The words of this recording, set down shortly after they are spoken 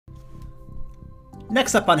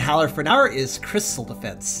Next up on Howler for an hour is Crystal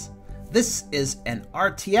Defense. This is an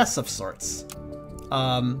RTS of sorts.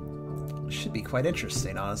 Should be quite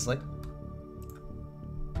interesting, honestly.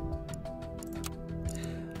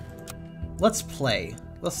 Let's play.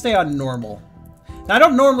 Let's stay on normal. Now, I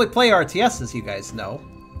don't normally play RTS, as you guys know.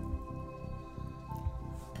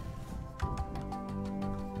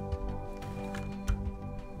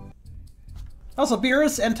 Also,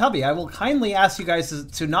 Beerus and Tubby, I will kindly ask you guys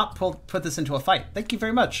to not put this into a fight. Thank you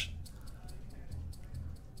very much.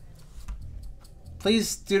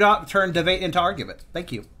 Please do not turn debate into argument.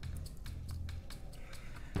 Thank you.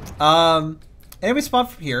 Enemy spawn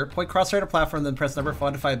from here. Point crosshair to platform, then press number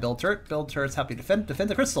 1 to find a build turret. Build turret's happy to defend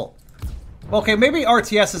the crystal. Well, okay, maybe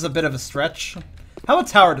RTS is a bit of a stretch. How about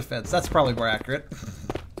tower defense? That's probably more accurate.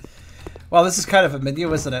 Well, this is kind of a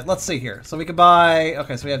menu, isn't it? Let's see here. So we could buy...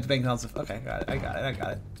 Okay, so we have the bank balance. Okay, got it. I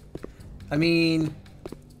got it. I mean...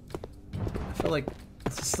 I feel like...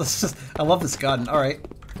 Let's just... I love this gun. Alright.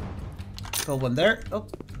 Build one there. Oh.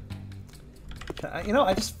 You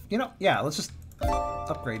know, yeah, let's just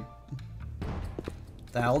upgrade.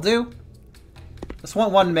 That'll do. Just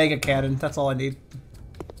want one mega cannon. That's all I need.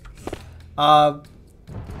 Oh,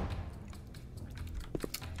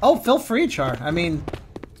 feel free, Char. I mean...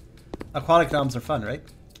 Aquatic noms are fun, right?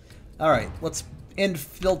 Alright, let's end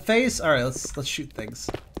build phase. Alright, let's shoot things.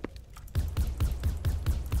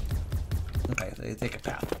 Okay, they take a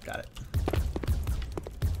path. Got it.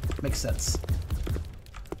 Makes sense.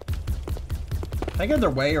 Can I get in their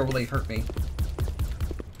way or will they hurt me?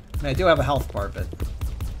 I mean, I do have a health bar, but...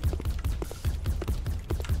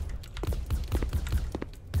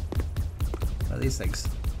 What are these things?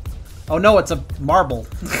 Oh no, it's a marble.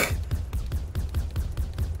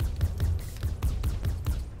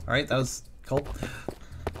 Alright, that was cool.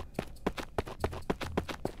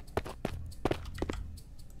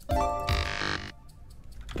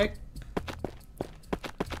 Okay.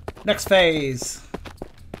 Next phase.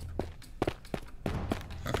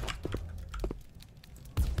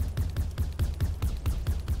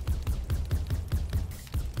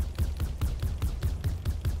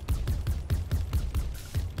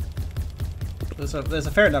 There's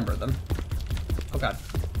a fair number of them. Oh god.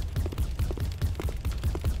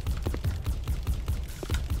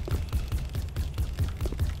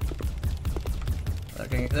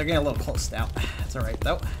 They're getting a little close now. That's alright,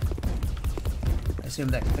 though. I assume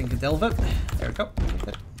that thing can deal with it. There we go.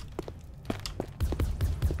 Good.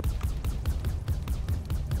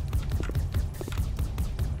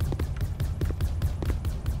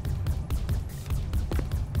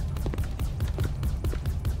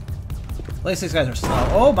 At least these guys are slow.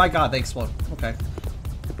 Oh my god, they explode. Okay.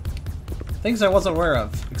 Things I wasn't aware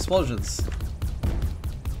of. Explosions.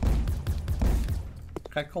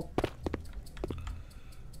 Okay, cool.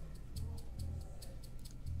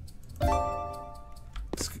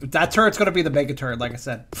 That turret's gonna be the mega turret, like I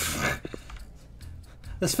said.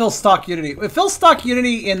 This feels stock Unity. It feels stock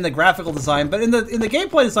Unity in the graphical design, but in the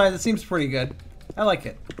gameplay design, it seems pretty good. I like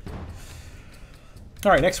it.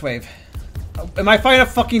 All right, next wave. Am I fighting a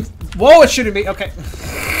fucking? Whoa! It's shooting me. Okay,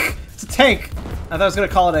 it's a tank. I thought I was gonna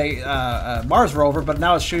call it a Mars rover, but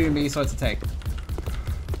now it's shooting me, so it's a tank.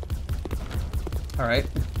 All right.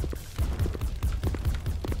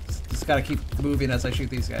 Just gotta keep moving as I shoot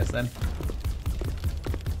these guys, then.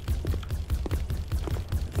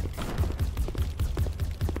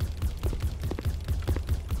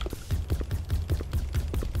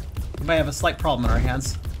 We might have a slight problem in our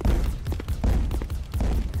hands.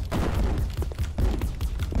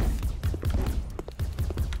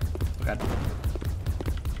 Oh god.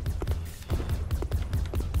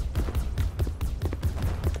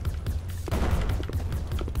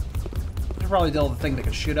 We'll probably deal with the thing that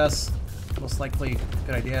can shoot us. Most likely,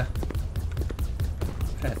 good idea.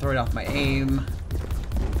 Kind of throw it off my aim.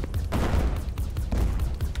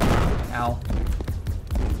 Ow.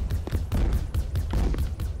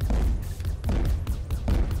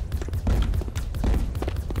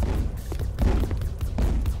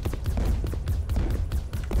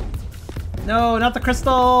 No, not the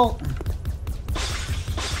crystal!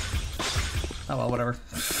 Oh well, whatever.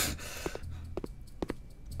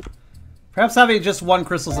 Perhaps having just one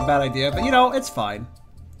crystal is a bad idea, but you know, it's fine.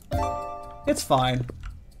 It's fine.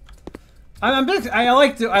 I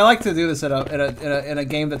like to do this in a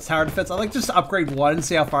game that's tower defense. I like just to upgrade one and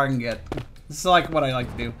see how far I can get. This is like what I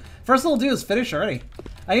like to do. First thing I'll do is finish already.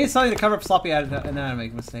 I need something to cover up sloppy and I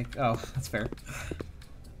make a mistake. Oh, that's fair.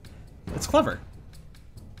 It's clever.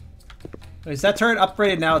 Is that turret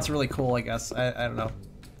upgraded now? It's really cool, I guess. I don't know.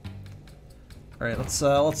 All right, let's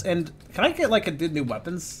end. Can I get like new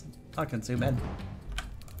weapons? I can zoom in.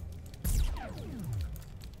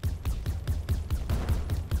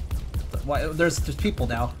 Why? There's people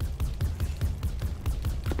now.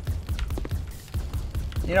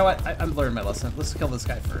 You know what? I'm learning my lesson. Let's kill this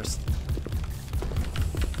guy first.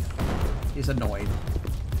 He's annoying.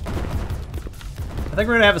 I think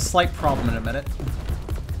we're gonna have a slight problem in a minute.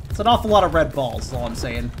 It's an awful lot of red balls, is all I'm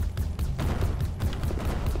saying.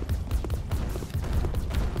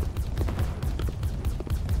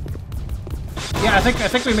 Yeah, I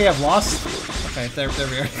think we may have lost. Okay, there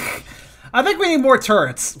we are. I think we need more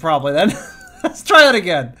turrets, probably, then. Let's try that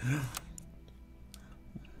again.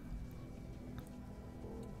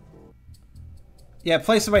 Yeah,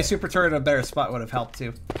 placing my super turret in a better spot would have helped,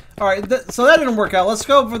 too. Alright, so that didn't work out. Let's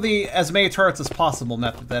go for the as many turrets as possible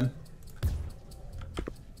method, then.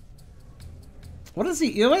 What is the...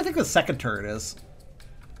 You know what I think the second turret is?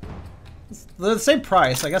 It's the same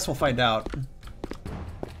price. I guess we'll find out.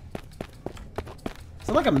 Is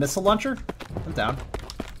it like a missile launcher? I'm down.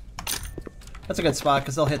 That's a good spot,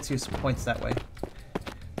 because they'll hit 2 points that way.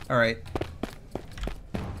 Alright.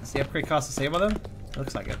 Does the upgrade cost the same on them? It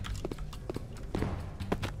looks like it.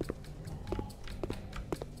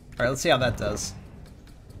 Alright, let's see how that does.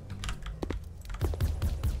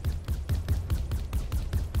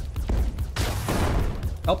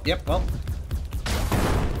 Oh, yep, well.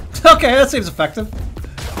 Okay, that seems effective.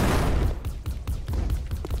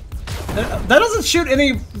 That doesn't shoot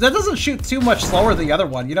any... That doesn't shoot too much slower than the other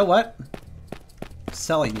one. You know what? I'm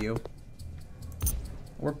selling you.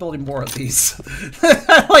 We're building more of these.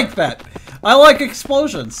 I like that. I like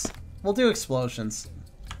explosions. We'll do explosions.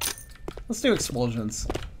 Let's do explosions.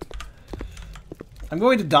 I'm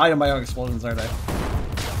going to die on my own explosions, aren't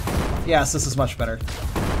I? Yes, this is much better.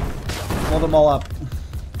 Blow them all up.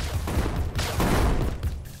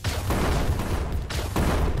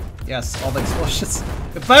 Yes, all the explosions.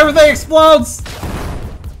 If everything explodes!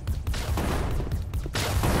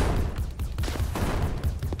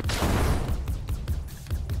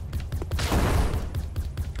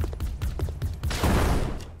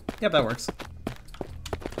 Yep, that works.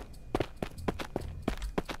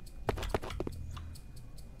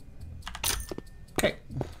 Okay.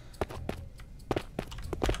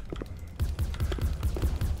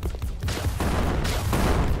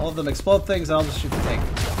 All of them explode things, and I'll just shoot the tank.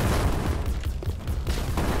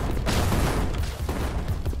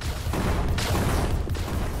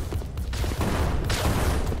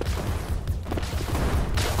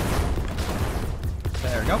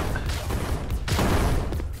 There we go.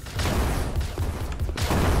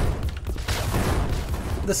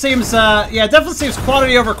 This seems, yeah, it definitely seems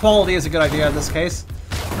quantity over quality is a good idea in this case.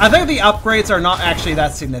 I think the upgrades are not actually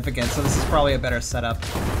that significant, so this is probably a better setup.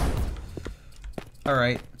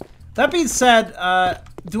 Alright. That being said,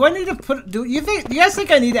 do I need to put... Do you guys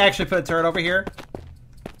think I need to actually put a turret over here?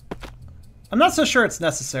 I'm not so sure it's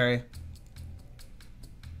necessary.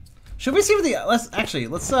 Should we see what the... Let's...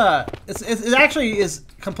 It actually is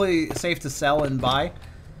completely safe to sell and buy.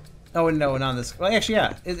 Oh, no, not this. Well, actually,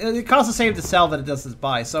 yeah. It costs the same to sell that it does to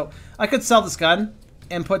buy. So, I could sell this gun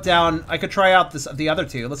and put down... I could try out the other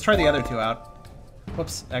two. Let's try the other two out.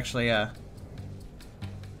 Whoops. Actually, I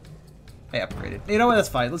upgraded. You know what? That's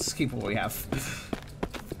fine. Let's just keep what we have.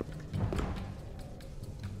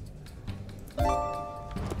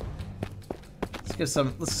 Let's get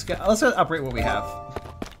some... Let's upgrade what we have.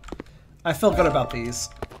 I feel good about these.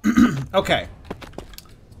 Okay.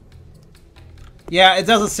 Yeah, it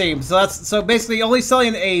doesn't seem. So basically only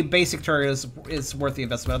selling a basic turret is worth the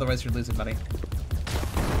investment, otherwise you're losing money.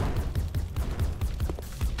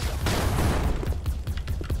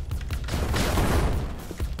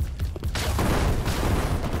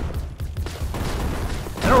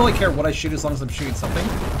 I don't really care what I shoot as long as I'm shooting something.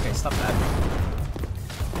 Okay, stop that.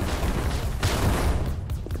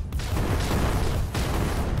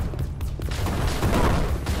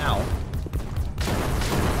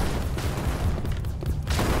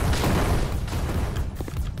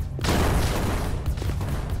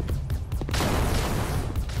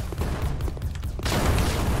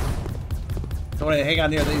 Don't want to hang on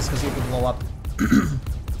near these because you can blow up.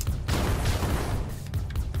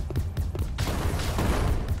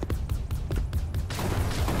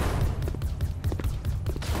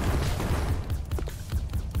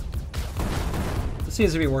 This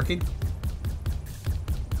seems to be working.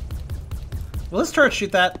 Will this turret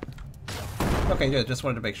shoot that? Okay, good. Just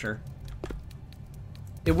wanted to make sure.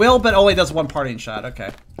 It will, but only does one parting shot. Okay.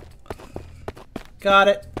 Got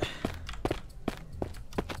it.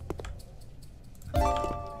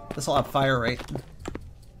 This will up fire rate.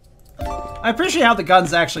 I appreciate how the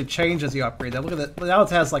guns actually change as you upgrade them. Look at it. Now it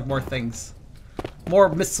has like more things. More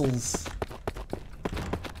missiles.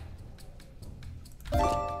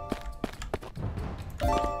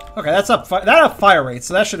 Okay, that's up. That up fire rate,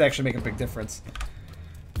 so that should actually make a big difference.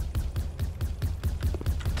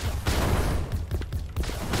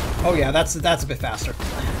 Oh yeah, that's a bit faster.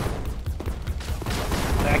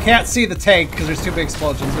 I can't see the tank because there's too big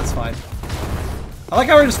explosions. It's fine. I like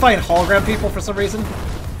how we're just fighting hologram people for some reason.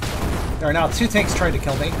 There are now 2 tanks trying to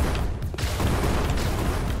kill me.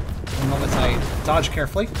 In moments I dodge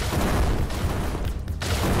carefully.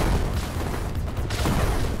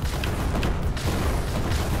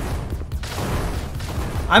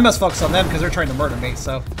 I must focus on them because they're trying to murder me,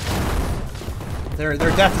 so their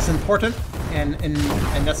death is important and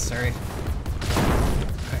necessary.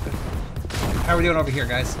 Okay, good. How are we doing over here,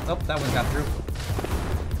 guys? Oh, that one got through.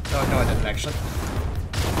 No, I didn't actually.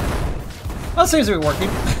 Well, it seems to be working.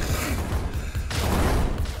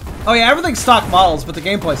 Oh yeah, everything's stock models, but the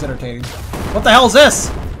gameplay's entertaining. What the hell is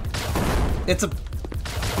this? It's a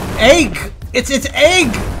egg. It's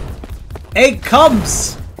egg. Egg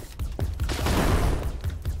comes.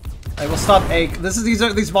 I will stop egg.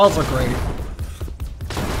 These models are great.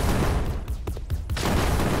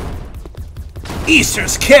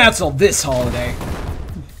 Easter's canceled this holiday.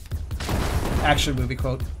 Action movie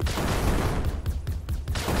quote.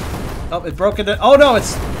 Oh, it broke into. Oh no,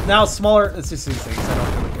 it's now smaller. It's just these things. I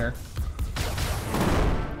don't really care.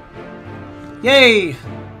 Yay!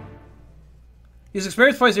 Use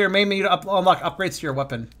experience points in your main menu to unlock upgrades to your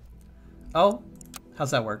weapon. Oh,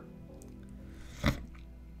 how's that work?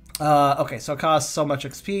 Okay, so it costs so much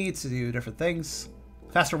XP to do different things.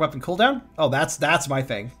 Faster weapon cooldown? Oh, that's my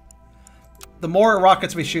thing. The more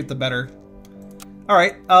rockets we shoot, the better.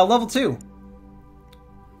 Alright, level 2.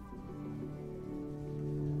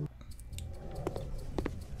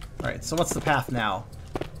 Alright, so what's the path now?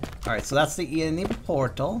 Alright, so that's the enemy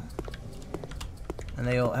portal. And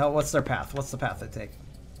what's their path? What's the path they take?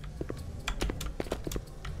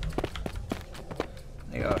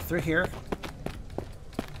 They go through here.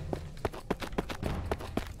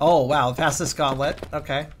 Oh, wow, past this gauntlet.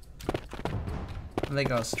 Okay. And they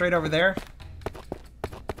go straight over there.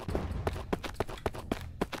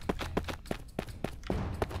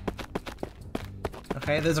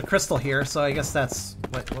 Okay, there's a crystal here, so I guess that's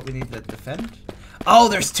what we need to defend. Oh,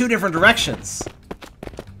 there's 2 different directions.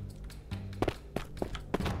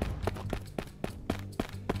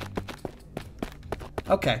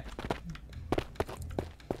 Okay.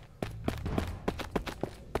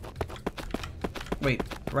 Wait,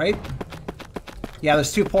 right? Yeah,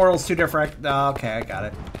 there's 2 portals, 2 different... okay, I got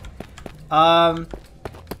it.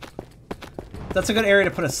 That's a good area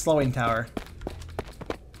to put a slowing tower.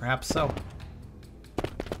 Perhaps so.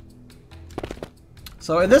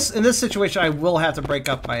 So in this situation, I will have to break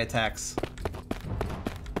up my attacks.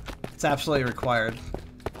 It's absolutely required.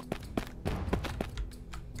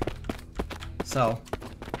 So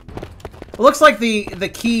it looks like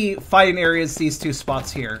the key fighting area is these 2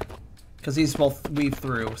 spots here, because these both weave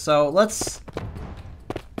through. So let's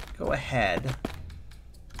go ahead.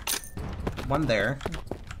 Put 1 there.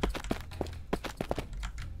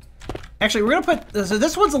 Actually, we're gonna put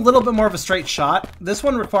this one's a little bit more of a straight shot. This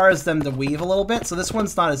one requires them to weave a little bit, so this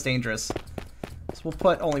one's not as dangerous. So we'll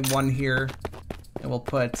put only 1 here, and we'll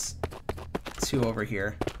put 2 over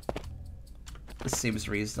here. This seems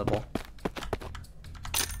reasonable.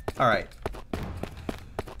 All right.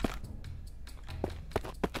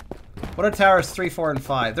 What are towers 3, 4, and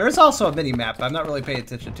 5? There is also a mini map. But I'm not really paying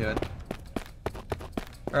attention to it.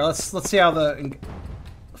 All right, let's see how the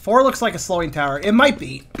 4 looks like a slowing tower. It might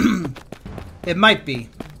be. It might be.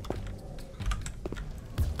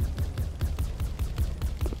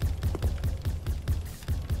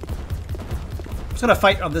 I'm just gonna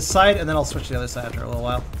fight on this side, and then I'll switch to the other side after a little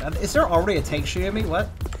while. Is there already a tank shooting at me? What?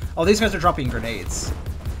 Oh, these guys are dropping grenades.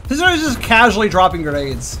 These guys are just casually dropping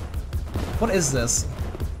grenades. What is this?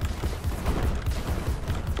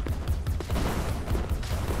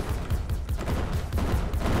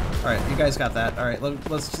 Alright, you guys got that. Alright,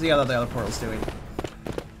 let's see how the other portal's doing.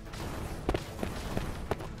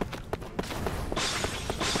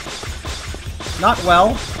 Not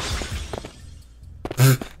well.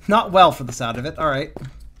 Not well for the sound of it. Alright.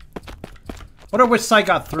 Wonder which side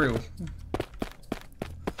got through.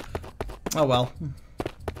 Oh well.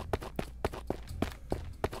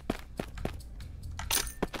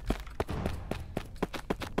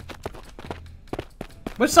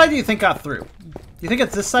 Which side do you think got through? Do you think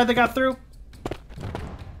it's this side that got through?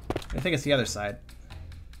 I think it's the other side.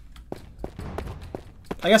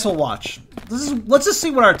 I guess we'll watch. Let's just see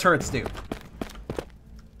what our turrets do.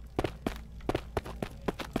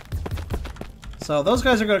 So those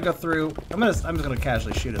guys are gonna go through. I'm just gonna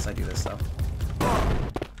casually shoot as I do this though.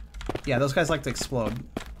 Yeah, those guys like to explode.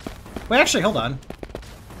 Wait, actually, hold on.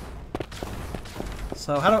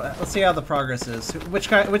 So let's see how the progress is. Which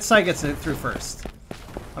side gets it through first?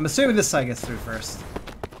 I'm assuming this side gets through first.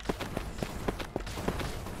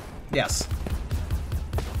 Yes.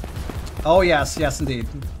 Oh yes, yes indeed.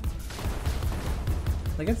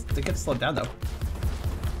 They get slowed down though.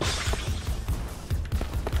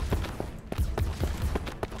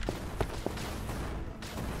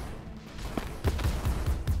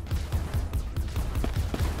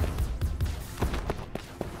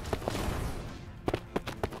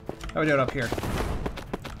 How are we doing up here?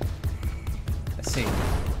 Let's see.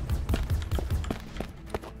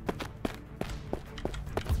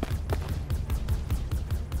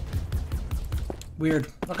 Weird.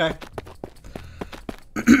 Okay.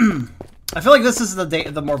 I feel like this is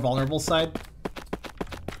the more vulnerable side.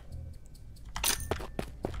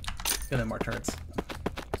 Get in more turrets.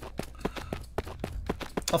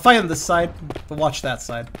 I'll fight on this side, but watch that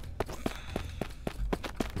side.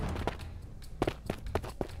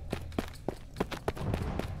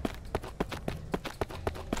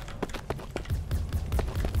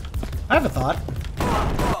 I have a thought.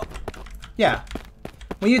 Yeah.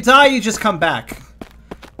 When you die, you just come back.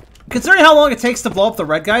 Considering how long it takes to blow up the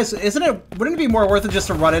red guys, wouldn't it be more worth it just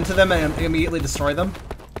to run into them and immediately destroy them?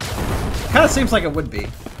 Kind of seems like it would be.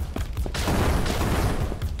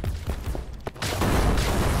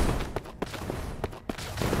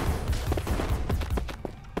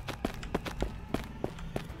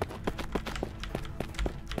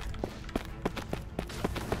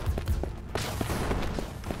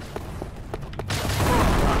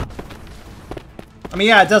 I mean,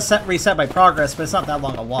 yeah, it does reset my progress, but it's not that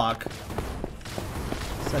long a walk.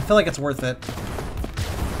 So I feel like it's worth it.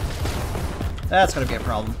 That's gonna be a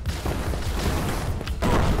problem.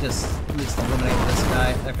 Just eliminate this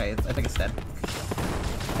guy. Okay, I think it's dead.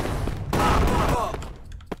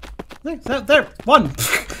 There, one!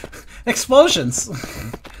 Explosions!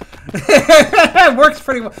 It works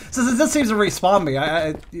pretty well. Since this seems to respawn me,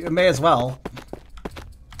 I may as well.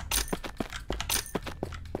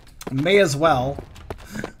 May as well.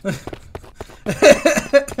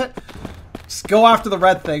 Just go after the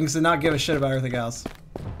red things and not give a shit about everything else.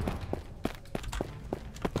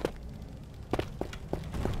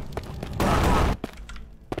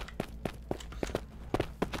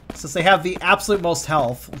 Since they have the absolute most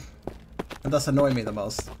health, and thus annoy me the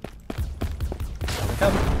most. There they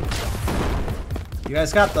come. You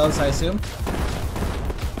guys got those, I assume?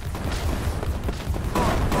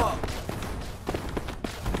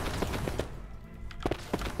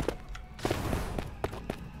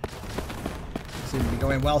 Seem to be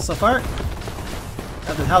going well so far.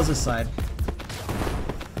 How's this side?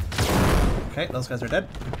 Okay, those guys are dead.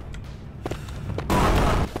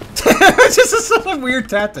 It's just such a weird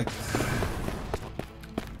tactic.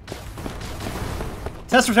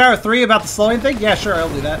 Test for Tower 3 about the slowing thing? Yeah, sure, I'll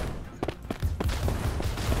do that.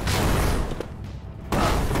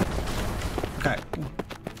 Okay.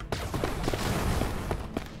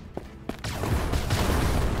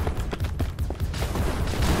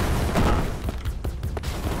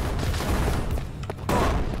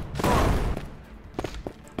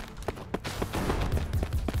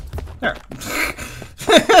 There.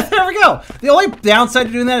 There we go. The only downside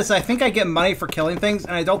to doing that is I think I get money for killing things,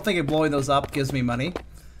 and I don't think blowing those up gives me money.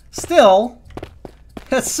 Still,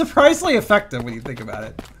 it's surprisingly effective when you think about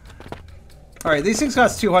it. Alright, these things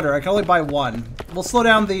cost 200. I can only buy one. We'll slow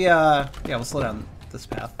down the, yeah, we'll slow down this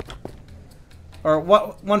path. Or,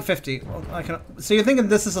 what, 150. Well, so you're thinking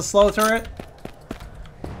this is a slow turret?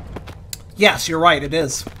 Yes, you're right, it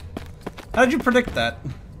is. How did you predict that?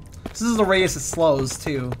 This is the radius it slows,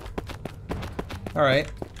 too.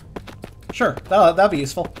 Alright. Sure, that'll be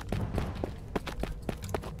useful.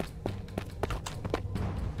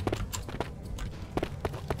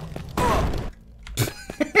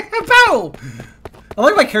 Pow! I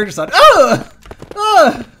like my character sound.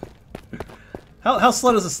 How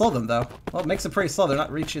slow does it slow them, though? Well, it makes it pretty slow. They're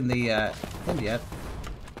not reaching the end yet.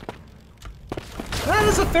 That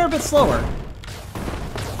is a fair bit slower.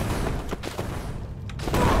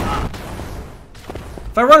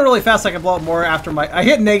 If I run really fast, I can blow up more after I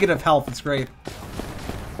hit negative health. It's great.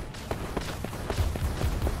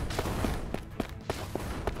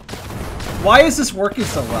 Why is this working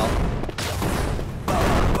so well?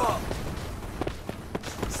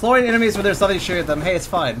 Slowing enemies when there's nothing to shoot at them. Hey, it's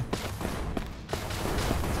fine.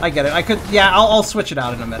 I get it. Yeah, I'll switch it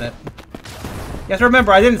out in a minute. You have to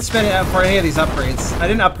remember, I didn't spend it for any of these upgrades. I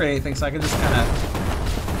didn't upgrade anything, so I can just kind of...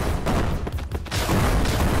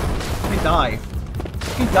 Let me die.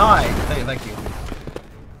 He died. Thank you.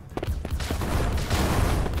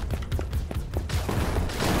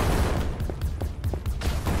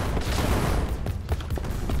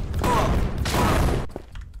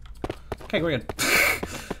 Okay, we're good.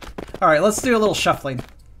 Alright, let's do a little shuffling.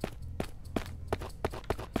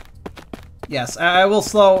 Yes, I'll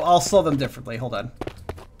slow them differently. Hold on.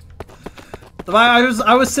 I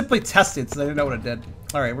was simply testing, so I didn't know what it did.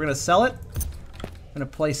 Alright, we're gonna sell it. I'm gonna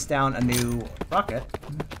place down a new rocket.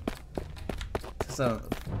 So,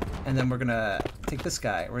 and then we're gonna take this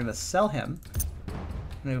guy. We're gonna sell him.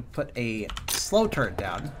 I'm gonna put a slow turret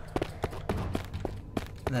down.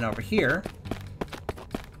 And then over here,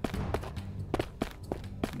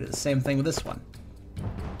 do the same thing with this one.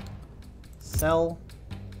 Sell,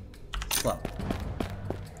 slow.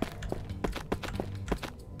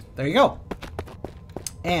 There you go.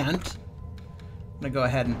 And I'm gonna go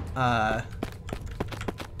ahead and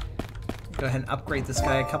upgrade this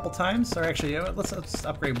guy a couple times. Or actually, you know what, let's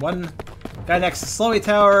upgrade one guy next to Slowy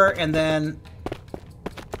Tower, and then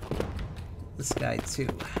this guy too.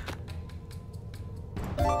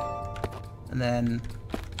 And then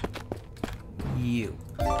you.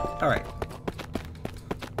 Alright.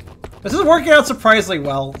 This is working out surprisingly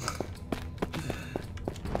well.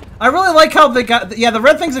 I really like how they got... Yeah, the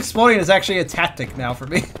red things exploding is actually a tactic now for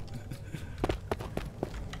me.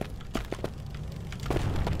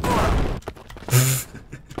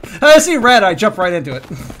 I see red, I jump right into it.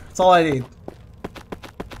 That's all I need.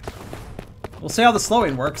 We'll see how the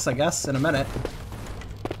slowing works, I guess, in a minute.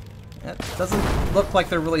 It doesn't look like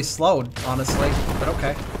they're really slowed, honestly, but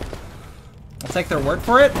okay. I'll take their word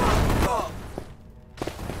for it.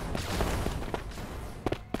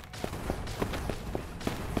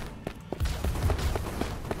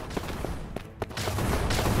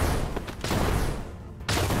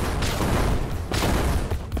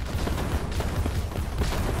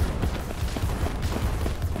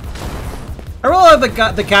 I really love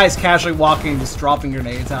the guys casually walking, just dropping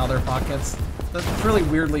grenades out of their pockets. That's really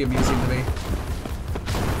weirdly amusing to me.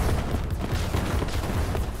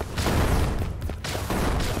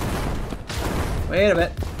 Wait a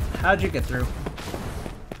minute. How'd you get through?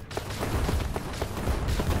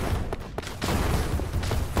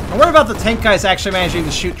 I'm worried about the tank guys actually managing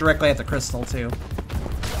to shoot directly at the crystal, too.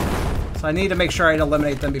 So I need to make sure I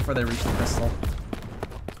eliminate them before they reach the crystal.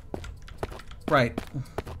 Right.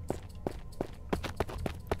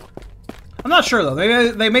 I'm not sure, though.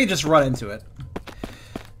 They may just run into it.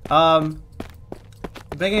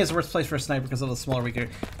 Beginning is the worst place for a sniper because of the smaller, weaker...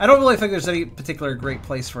 I don't really think there's any particular great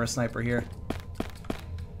place for a sniper here.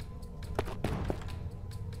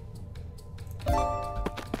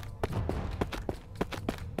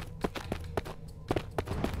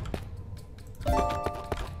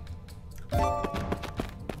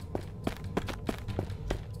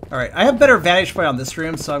 Alright, I have better vantage point on this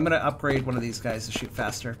room, so I'm going to upgrade one of these guys to shoot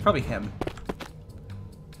faster. Probably him.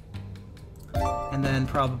 And then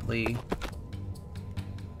probably...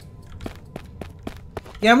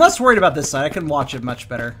 Yeah, I'm less worried about this side. I can watch it much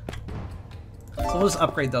better. So we'll just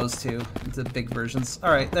upgrade those two into big versions.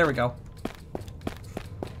 Alright, there we go.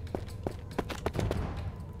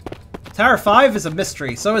 Tower 5 is a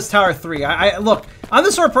mystery. So is Tower 3. Look, I'm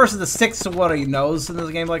the sort of person that sticks to what he knows in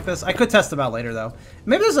a game like this. I could test him out later, though.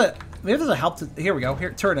 Maybe there's a help to... Here we go.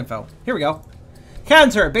 Here, turret info. Here we go.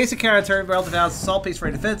 Cannon turret. Basic cannon turret. Relative balance. Assault piece.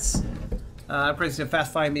 Ready defense. Upgrades to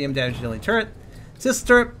fast fire, medium damage dealing turret. System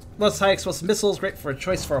turret. Less high explosive missiles. Great for a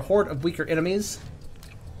choice for a horde of weaker enemies.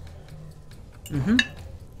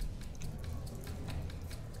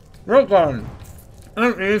 Railgun.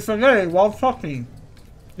 It's a while talking.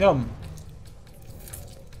 Yum.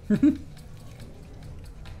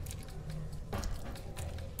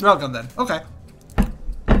 Railgun then. Okay.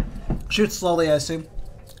 Shoot slowly, I assume.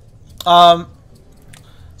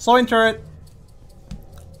 Slowing turret.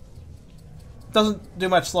 Doesn't do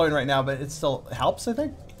much slowing right now, but it still helps, I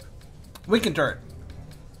think. Weakened turret.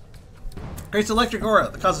 Creates electric aura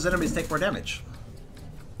that causes enemies to take more damage.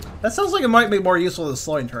 That sounds like it might be more useful than the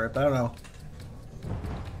slowing turret, but I don't know.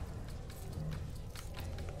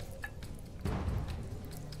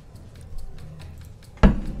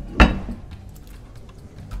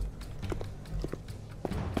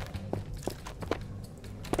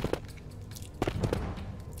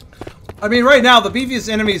 I mean, right now, the beefiest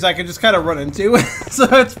enemies I can just kind of run into, so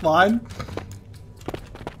it's fine.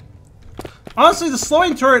 Honestly, the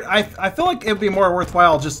slowing turret, I feel like it'd be more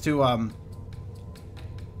worthwhile just to, I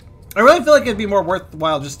really feel like it'd be more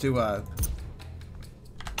worthwhile just to,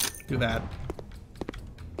 do that.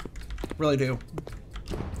 Really do.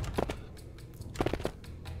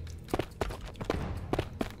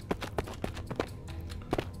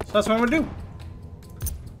 So that's what I'm gonna do.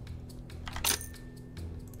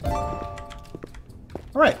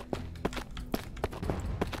 Alright.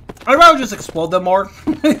 I'd rather just explode them more.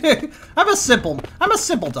 I'm a simple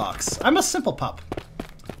dox. I'm a simple pup.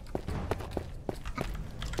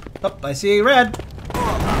 Oh, I see red.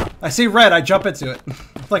 I see red, I jump into it.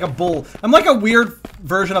 Like a bull. I'm like a weird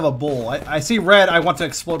version of a bull. I see red, I want to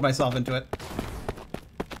explode myself into it.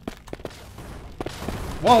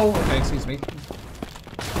 Whoa, okay, excuse me.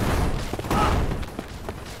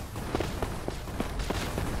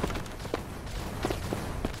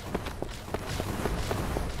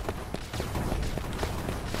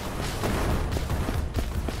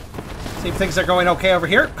 See if things are going okay over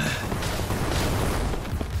here.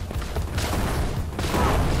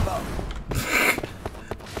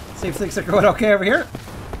 See if things are going okay over here.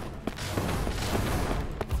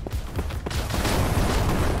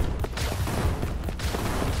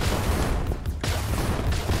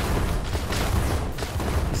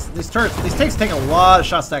 These turrets, these tanks take a lot of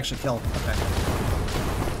shots to actually kill. Okay.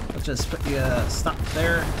 Let's just put you stop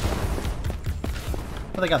there.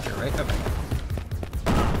 Oh, they got through, right? Okay.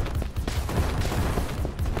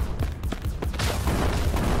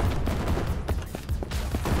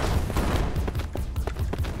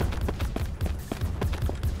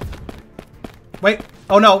 Wait.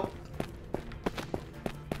 Oh no.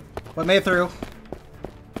 What made it through?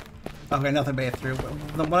 Okay, nothing made it through.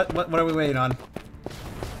 What are we waiting on?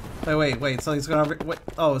 Wait. So he's going over. Wait.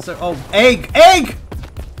 Oh, so egg.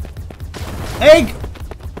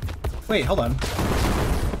 Wait, hold on.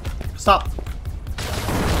 Stop.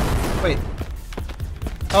 Wait.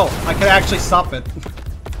 Oh, I can actually stop it.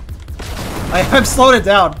 I've slowed it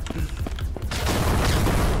down.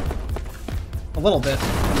 A little bit,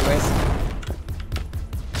 anyways.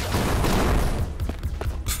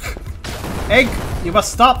 Egg, you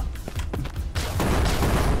must stop.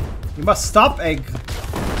 You must stop, Egg.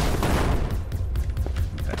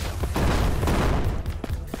 Okay.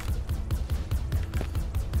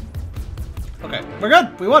 Okay, we're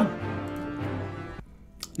good. We won.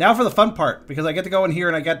 Now for the fun part, because I get to go in here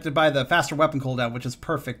and I get to buy the faster weapon cooldown, which is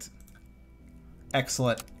perfect.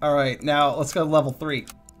 Excellent. All right, now let's go to level 3.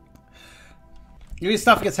 Your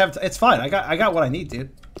stuff gets heavy. It's fine. I got what I need,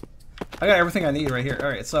 dude. I got everything I need right here. All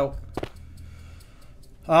right, so.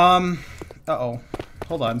 Uh-oh.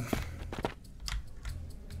 Hold on.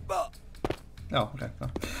 Oh, okay. Oh.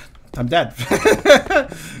 I'm dead.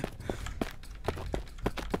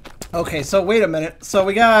 Okay, so wait a minute. So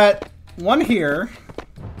we got one here.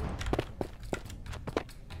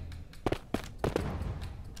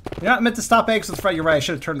 You're not meant to stop eggs with the front. You're right. I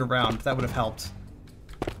should have turned around. That would have helped.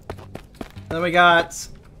 And then we got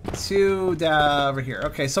 2 down over here.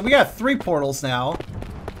 Okay, so we got 3 portals now.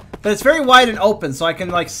 But it's very wide and open, so I can,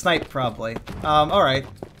 like, snipe, probably. Alright.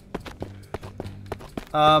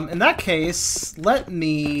 In that case, let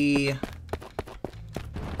me...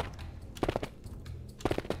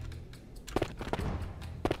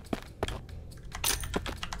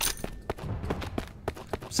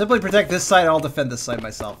 simply protect this side, I'll defend this side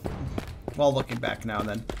myself. While looking back now and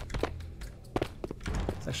then.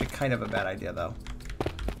 It's actually kind of a bad idea, though.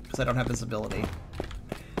 Because I don't have visibility.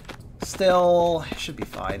 Still, should be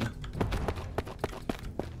fine.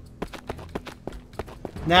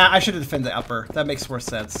 Nah, I should have defended the upper. That makes more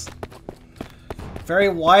sense. Very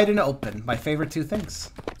wide and open. My favorite 2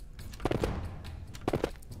 things.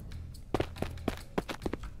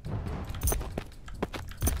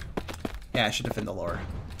 Yeah, I should defend the lower.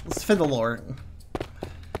 Let's defend the lower.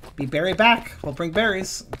 Be berry back. We'll bring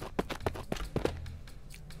berries.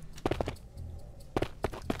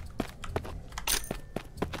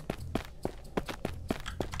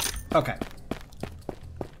 Okay.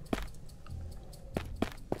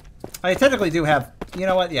 I technically do have... You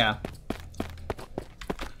know what? Yeah.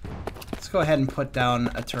 Let's go ahead and put down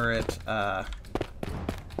a turret. Have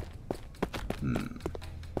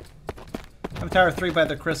a tower 3 by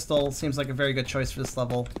the crystal. Seems like a very good choice for this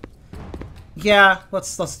level. Yeah,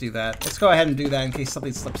 let's do that. Let's go ahead and do that in case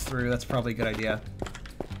something slips through. That's probably a good idea.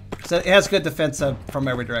 So it has good defense from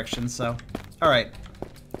every direction, so... Alright.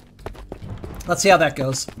 Let's see how that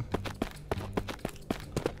goes.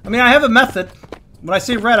 I mean, I have a method. When I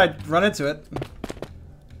see red, I run into it.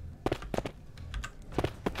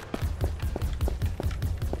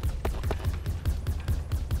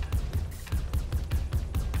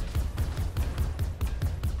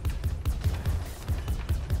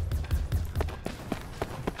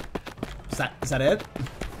 Is that it?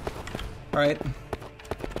 All right.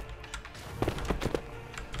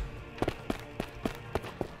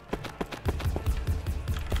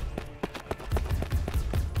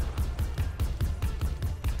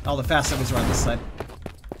 Oh, the fast enemies are on this side.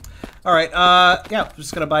 Alright, yeah, I'm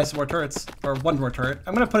just gonna buy some more turrets. Or one more turret.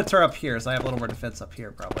 I'm gonna put a turret up here, so I have a little more defense up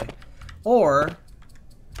here, probably. Or...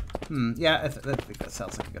 yeah, I think that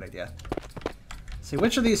sounds like a good idea. See,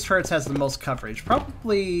 which of these turrets has the most coverage?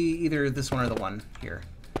 Probably either this one or the one here.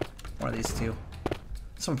 One of these two.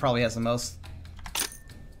 This one probably has the most.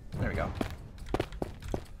 There we go.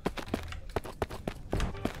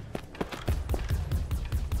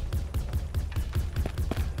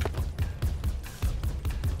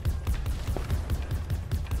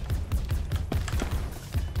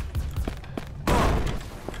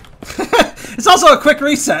 It's also a quick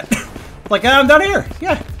reset. Like, I'm down here.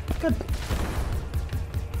 Yeah, good.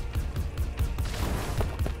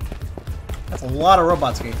 That's a lot of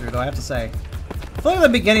robots getting through, though, I have to say. I feel like the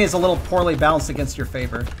beginning is a little poorly balanced against your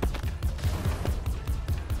favor.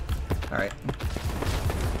 Alright.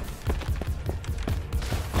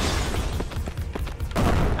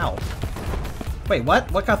 Ow. Wait,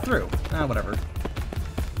 what? What got through? Ah, whatever.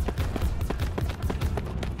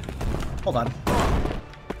 Hold on.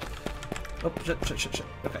 Oh, shit.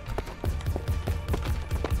 Okay.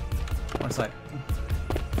 One side.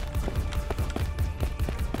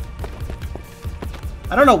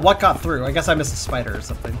 I don't know what got through. I guess I missed a spider or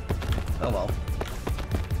something. Oh well.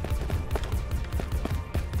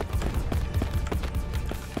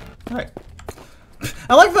 Alright.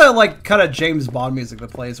 I like the, like, kind of James Bond music that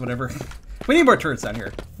plays whenever... We need more turrets down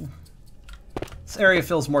here. This area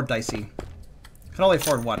feels more dicey. Can only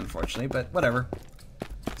afford one, unfortunately, but whatever.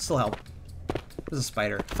 Still help. There's a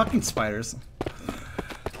spider. Fucking spiders.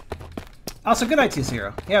 Also, good night to you,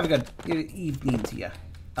 Zero. You have a good evening to you.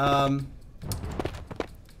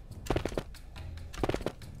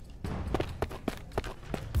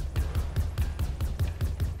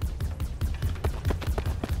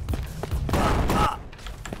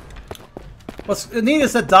 What's neat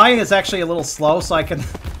is that dying is actually a little slow, so I can...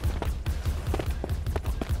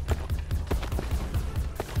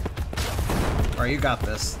 Alright, you got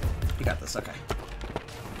this. You got this, okay.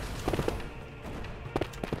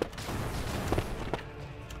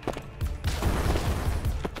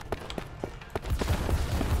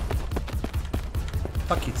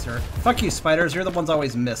 Fuck you, sir. Fuck you, spiders. You're the ones I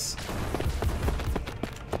always miss.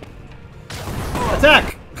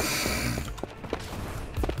 Attack!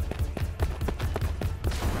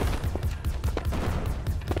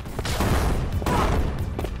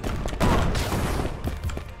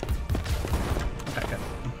 Okay, good.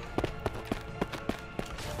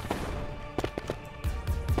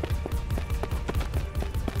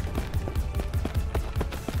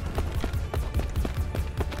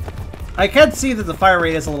 I can see that the fire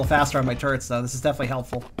rate is a little faster on my turrets, though. This is definitely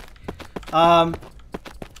helpful. Yeah,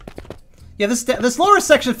 this lower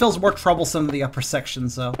section feels more troublesome than the upper section,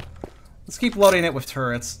 so let's keep loading it with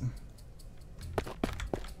turrets.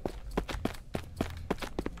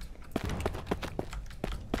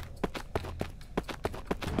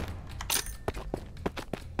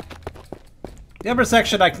 The upper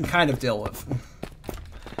section I can kind of deal with.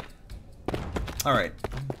 Alright.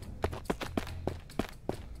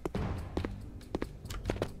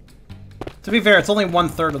 To be fair, it's only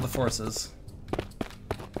 1/3 of the forces.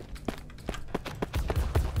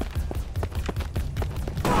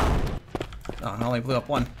 Oh, I only blew up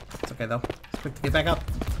one. It's okay, though. It's quick to get back up.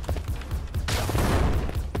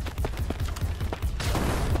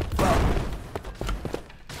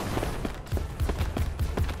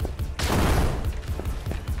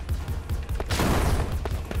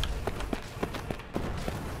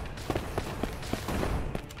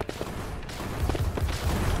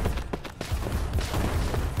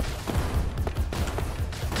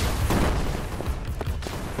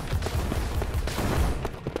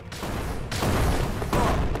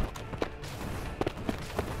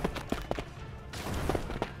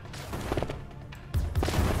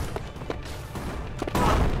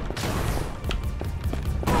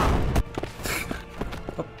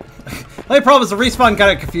 The only problem is the respawn kind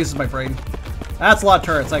of confuses my brain. That's a lot of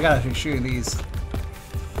turrets. I gotta be shooting these.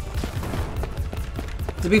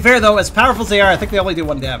 To be fair, though, as powerful as they are, I think they only do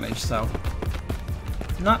 1 damage, so...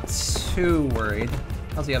 Not too worried.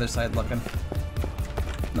 How's the other side looking?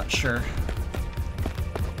 Not sure.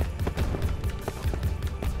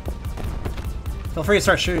 Feel free to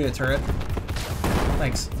start shooting a turret.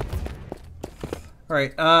 Thanks.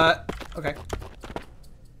 Alright, okay.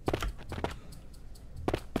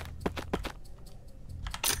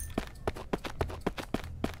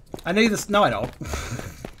 I need this. No, I don't.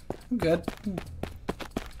 I'm good.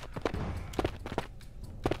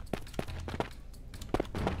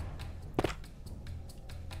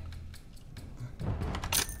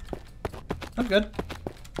 I'm good.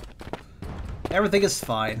 Everything is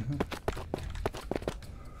fine.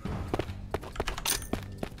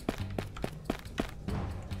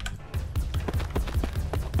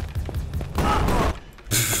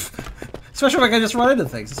 Especially when I just run into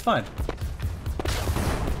things. It's fine.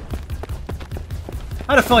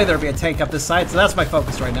 I had a feeling there'd be a tank up this side, so that's my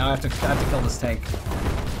focus right now. I have to kill this tank.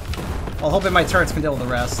 While hoping my turrets can deal with the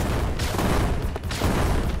rest.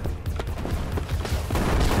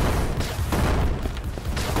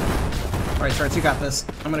 Alright, turrets, you got this.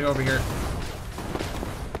 I'm gonna go over here.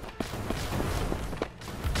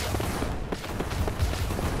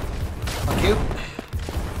 Fuck you.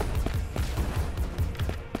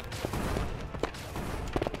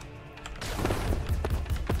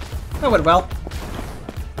 That went well.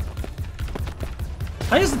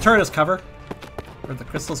 I use the turret as cover. Or the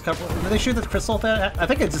crystal's cover. Do they shoot the crystal with that? I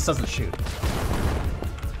think it just doesn't shoot.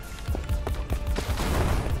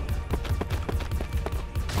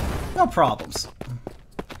 No problems.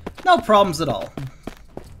 No problems at all.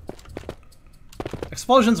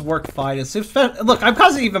 Explosions work fine. Look, I'm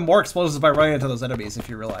causing even more explosions by running into those enemies, if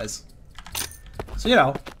you realize. So, you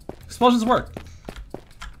know, explosions work.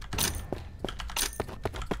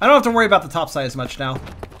 I don't have to worry about the top side as much now.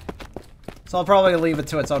 So I'll probably leave it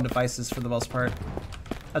to its own devices for the most part.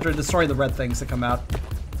 After destroying the red things that come out.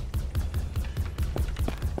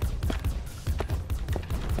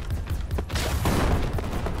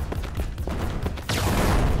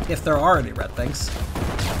 If there are any red things.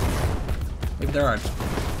 Maybe there aren't.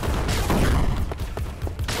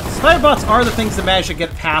 Spider bots are the things that manage to get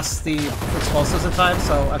past the explosives at times,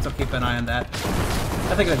 so I have to keep an eye on that.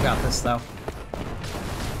 I think they've got this, though.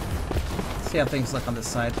 Let's see how things look on this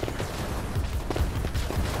side.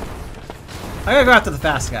 I gotta go after the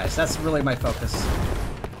fast guys. That's really my focus.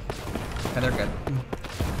 Okay, they're good.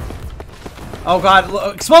 Oh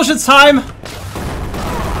god, explosions time!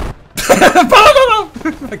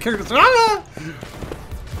 My character's...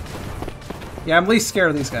 Yeah, I'm least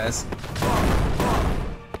scared of these guys.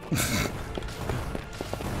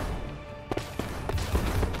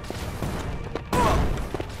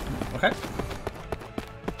 Okay.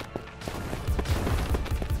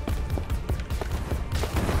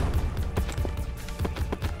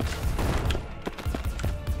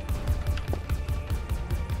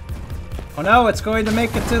 Oh no, it's going to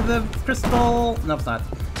make it to the crystal. No, it's not.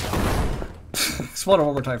 Explode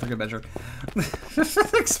one more time for good measure.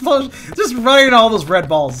 Explosion. Just running all those red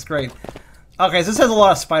balls is great. Okay, so this has a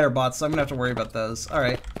lot of spider bots, so I'm gonna have to worry about those.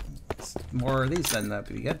 Alright. More of these then, that'd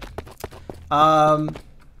be good.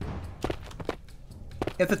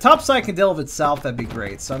 If the top side can deal with itself, that'd be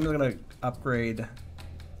great. So I'm gonna upgrade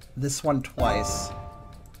this one twice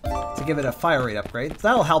to give it a fire rate upgrade.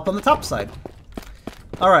 That'll help on the top side.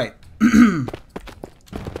 Alright.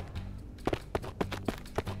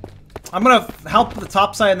 I'm gonna help the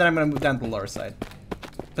top side, and then I'm gonna move down to the lower side.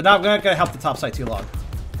 But now I'm not gonna help the top side too long.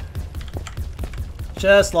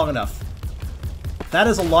 Just long enough. That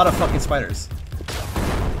is a lot of fucking spiders.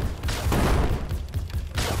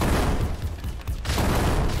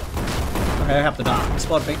 Okay, I have to not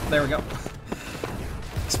explode. There we go.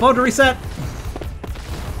 Explode to reset.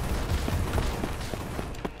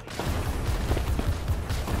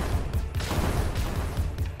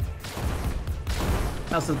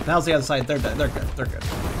 How's the other side? They're dead. They're good. They're good.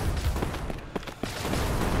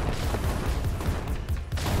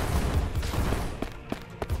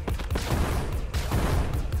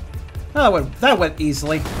 Oh, that went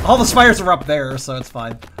easily. All the spiders are up there, so it's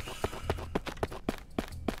fine.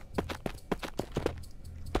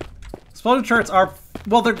 Exploding turrets are...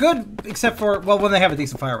 Well, they're good, except for... Well, when they have a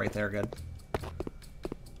decent fire rate, they're good.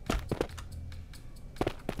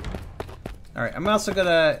 Alright, I'm also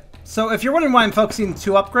gonna... So, if you're wondering why I'm focusing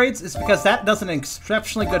 2 upgrades, it's because that does an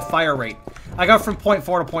exceptionally good fire rate. I go from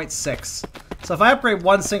 0.4 to 0.6. So if I upgrade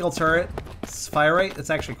one single turret's fire rate, it's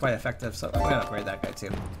actually quite effective, so I'm gonna upgrade that guy too.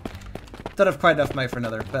 Don't have quite enough money for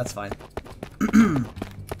another, but that's fine.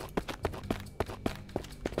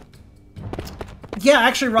 Yeah,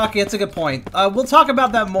 actually, Rocky, that's a good point. We'll talk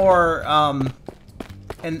about that more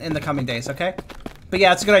in the coming days, okay? But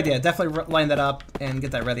yeah, it's a good idea. Definitely line that up and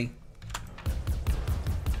get that ready.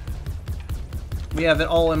 We have it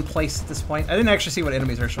all in place at this point. I didn't actually see what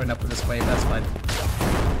enemies are showing up with this wave. That's fine.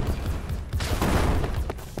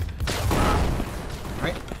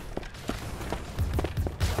 Alright.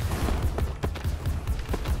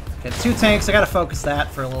 Okay, 2 tanks. I gotta focus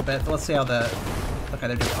that for a little bit. But let's see how the... Okay,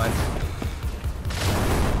 they're doing fine.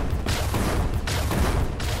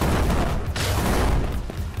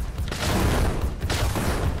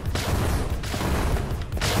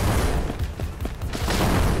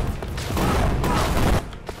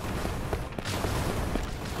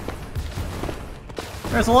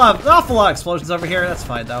 There's an awful lot of explosions over here. That's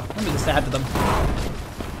fine, though. Let me just add to them.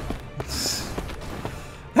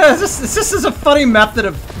 This is a funny method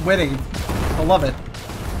of winning. I love it.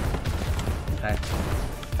 Okay.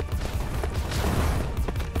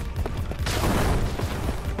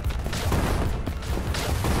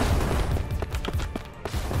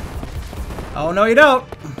 Oh, no, you don't.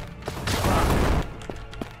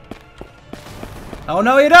 Oh,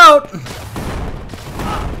 no, you don't.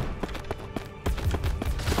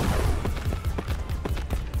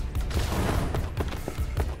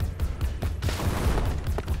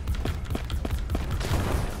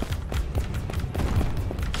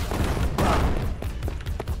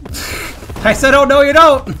 I said, oh, no, you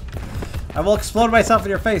don't. I will explode myself in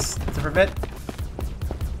your face to prevent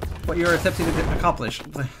what you're attempting to accomplish.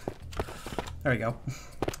 There we go.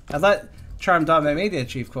 I thought Charm Dom made the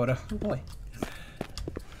achieve quota. Oh boy.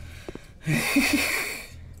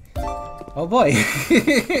 Oh boy.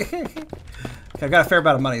 Okay, I've got a fair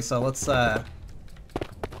amount of money, so let's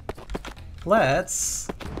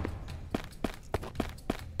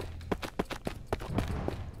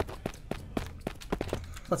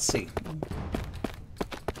see.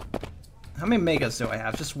 How many megas do I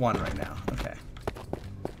have? Just one right now. Okay.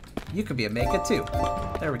 You could be a mega too.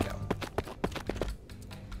 There we go.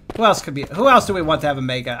 Who else could be? Who else do we want to have a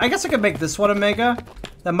mega? I guess I could make this one a mega.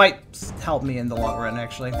 That might help me in the long run,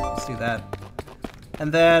 actually. Let's do that.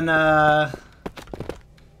 And then, I'll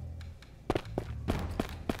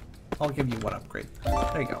give you one upgrade.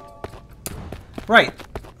 There you go. Right.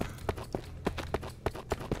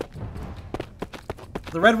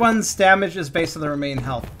 The red one's damage is based on the remaining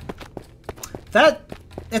health.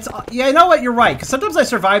 Yeah, you know what? You're right. Because sometimes I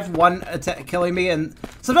survived one killing me, and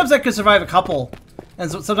sometimes I could survive a couple. And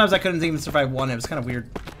so sometimes I couldn't even survive one. It was kind of weird.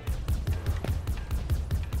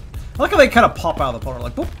 I like how they kind of pop out of the portal,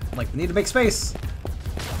 like, boop, like, need to make space.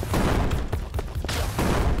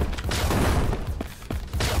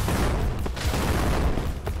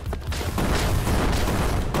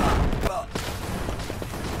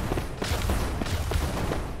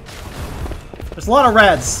 There's a lot of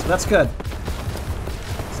reds. That's good.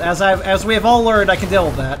 As we have all learned, I can deal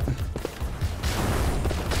with that.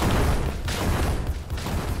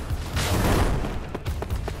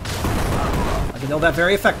 I can deal with that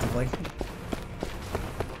very effectively.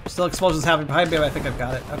 Still explosions happening behind me, but I think I've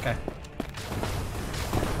got it. Okay.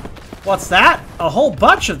 What's that? A whole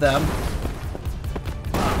bunch of them?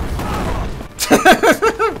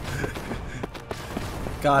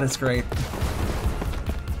 God, it's great.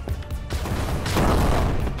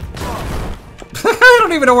 I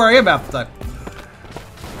don't even know where I am half the time.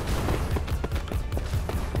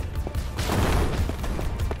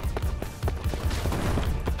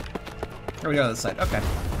 Here we go to this side. Okay.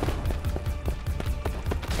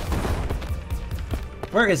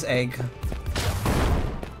 Where is Egg?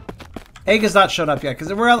 Egg has not shown up yet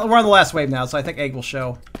because we're on the last wave now, so I think Egg will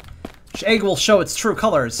show. Egg will show its true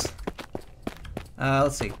colors.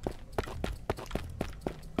 Let's see.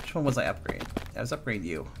 Which one was I upgrading? I was upgrading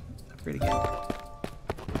you. Upgrade again.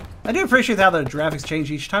 I do appreciate how the graphics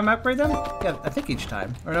change each time I upgrade them. Yeah, I think each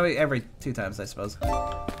time. Or no, every 2 times, I suppose.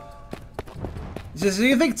 Do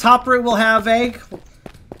you think Top Root will have Egg?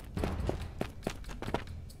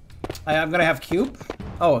 I'm gonna have Cube?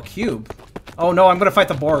 Oh, a Cube. Oh no, I'm gonna fight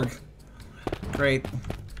the Borg. Great.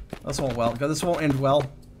 This won't end well.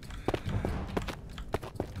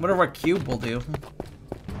 Wonder what Cube will do.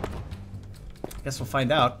 Guess we'll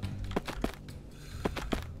find out.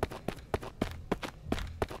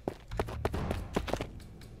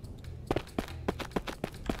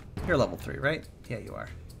 You're level 3, right? Yeah, you are.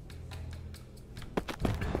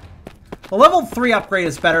 The level 3 upgrade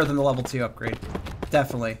is better than the level 2 upgrade.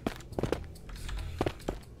 Definitely.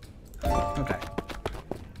 Okay.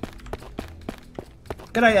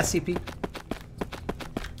 Good night, SCP.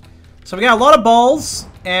 So we got a lot of balls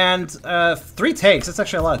and 3 tanks. That's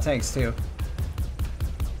actually a lot of tanks, too.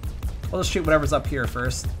 We'll just shoot whatever's up here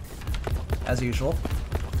first, as usual.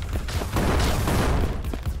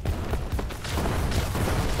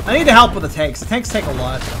 I need to help with the tanks. The tanks take a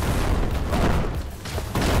lot.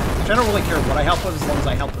 Which I don't really care what I help with as long as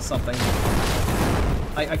I help with something.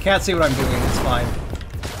 I can't see what I'm doing. It's fine.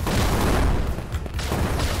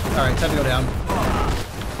 Alright, time to go down.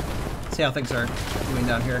 See how things are doing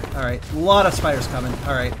down here. Alright, a lot of spiders coming.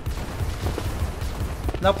 Alright.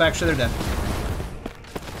 Nope, actually they're dead.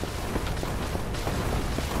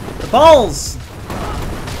 The balls!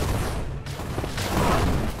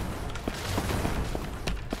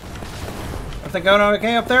 Are they going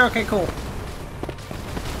okay up there? Okay, cool.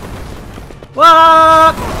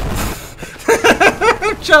 What?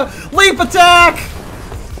 Leap attack!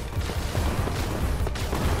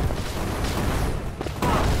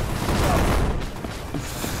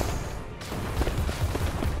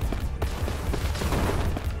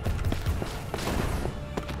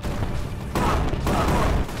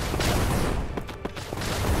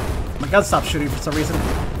 gun stopped shooting for some reason.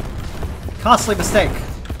 Costly mistake.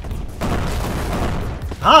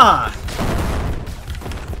 Ah!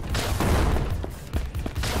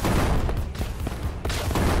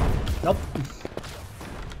 Nope.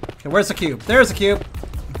 Okay, where's the cube? There's the cube.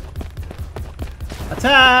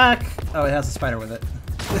 Attack! Oh, it has a spider with it.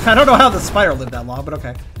 I don't know how the spider lived that long, but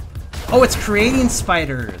okay. Oh, it's creating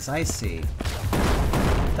spiders. I see.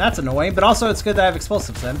 That's annoying, but also it's good that I have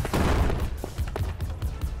explosives then.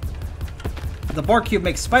 The Borg cube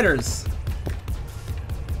makes spiders.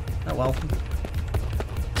 Oh well.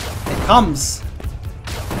 It comes.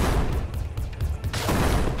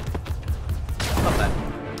 Not that.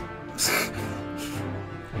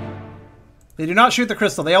 They do not shoot the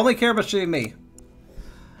crystal. They only care about shooting me.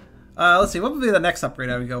 Let's see. What would be the next upgrade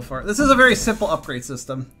I would go for? This is a very simple upgrade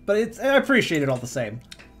system, but I appreciate it all the same.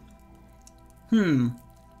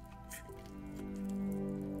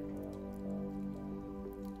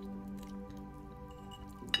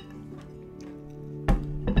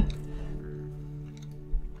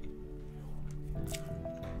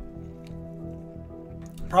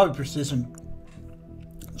 Probably precision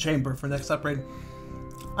chamber for next upgrade.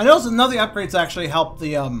 I know none of the upgrades actually help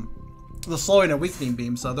the slowing and weakening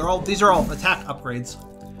beam, so these are all attack upgrades.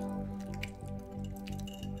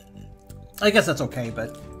 I guess that's okay,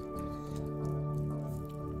 but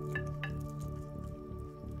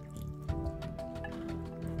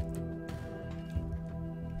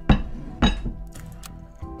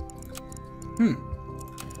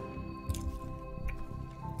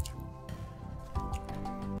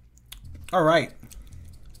all right.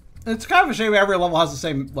 It's kind of a shame every level has the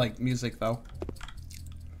same, like, music, though.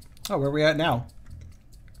 Oh, where are we at now?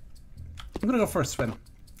 I'm gonna go for a swim.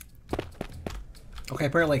 Okay,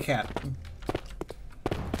 apparently I can't.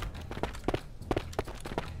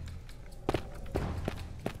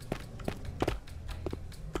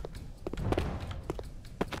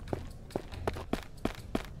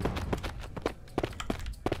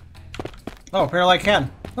 Oh, apparently I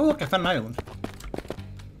can. Oh, look, I found an island.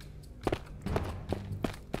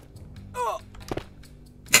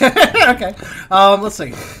 Okay. Let's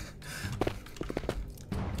see.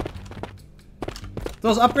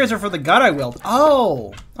 Those upgrades are for the gun I wield.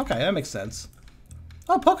 Oh! Okay, that makes sense.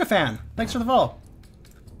 Oh, Pokefan! Thanks for the follow.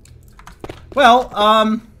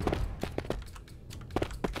 Well,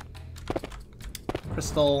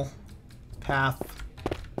 Crystal. Path.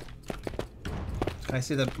 Can I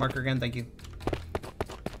see the marker again? Thank you.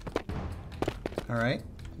 Alright.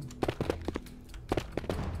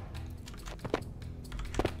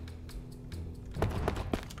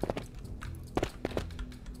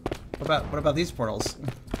 What about these portals?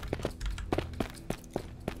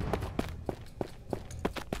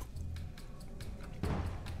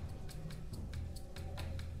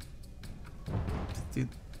 Do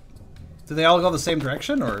they all go the same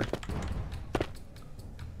direction, or?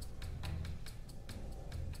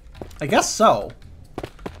 I guess so.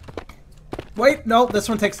 Wait, no, this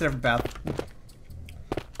one takes a different path.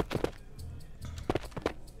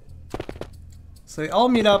 So they all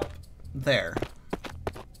meet up there.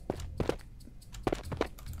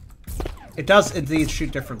 It does indeed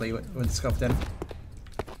shoot differently when scoped in.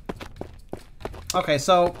 Okay,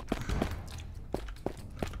 so...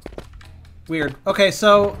 Weird. Okay,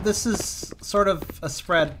 so this is sort of a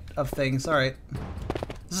spread of things. Alright.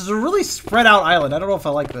 This is a really spread out island. I don't know if I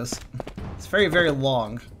like this. It's very, very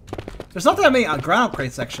long. There's not that many ground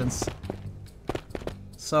crate sections.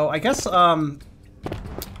 So I guess, I'm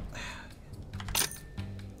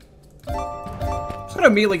just gonna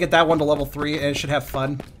immediately get that one to level 3 and it should have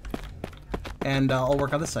fun. And I'll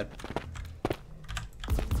work on this side.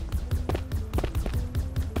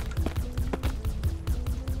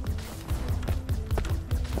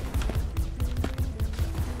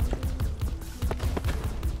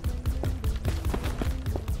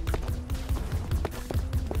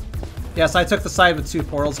 Yes, I took the side with 2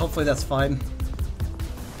 portals. Hopefully that's fine.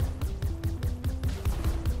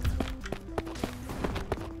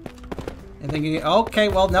 And thinking, okay,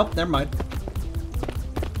 well, nope, never mind.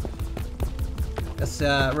 Guess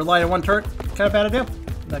rely on one turret, kind of bad idea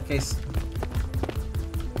in that case.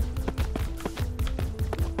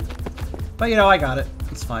 But you know, I got it.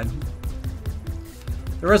 It's fine.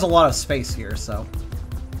 There is a lot of space here, so.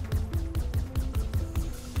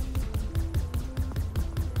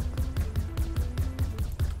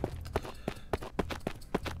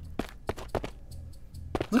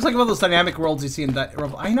 Looks like one of those dynamic worlds you see in that.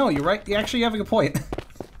 I know, you're right. You actually have a good point.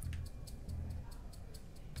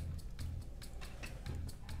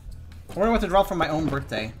 I wonder what to draw for my own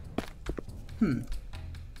birthday.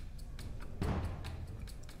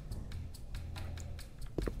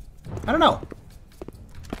 I don't know.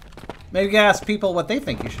 Maybe you can ask people what they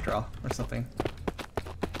think you should draw or something.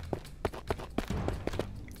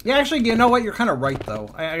 Yeah, actually, you know what? You're kind of right, though.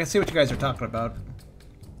 I can see what you guys are talking about.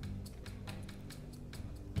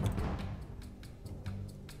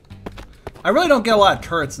 I really don't get a lot of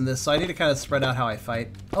turrets in this, so I need to kind of spread out how I fight.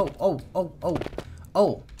 Oh,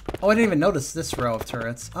 I didn't even notice this row of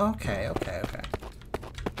turrets. Okay.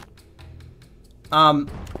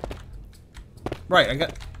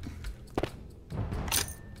 Right,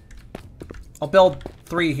 I'll build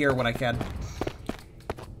 3 here when I can.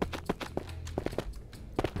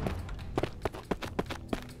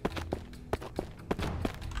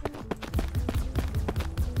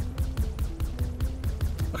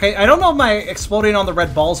 Okay, I don't know if my exploding on the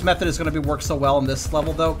red balls method is going to work so well in this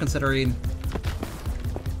level, though, considering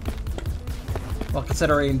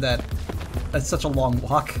that it's such a long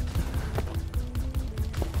walk.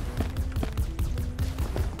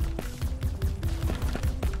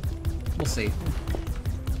 We'll see.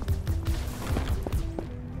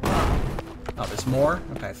 Oh, there's more?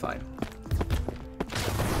 Okay, fine.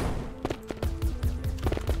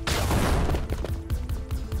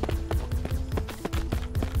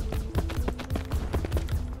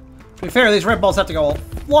 To be fair, these red balls have to go a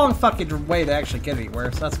long fucking way to actually get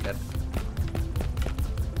anywhere, so that's good.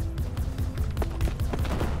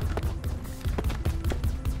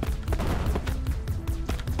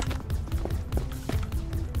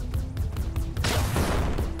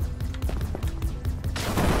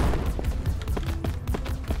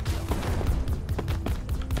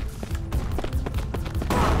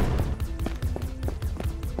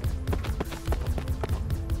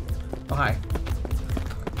 Oh, hi.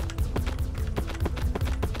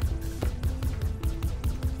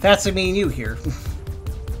 Fancy me and you here.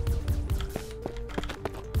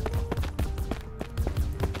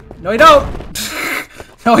 No, you don't!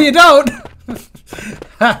 No, you don't!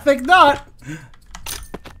 I think not!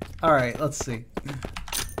 Alright, let's see.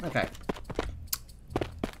 Okay.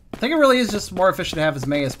 I think it really is just more efficient to have as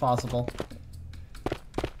many as possible.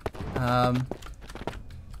 I'll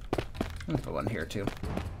put one here, too.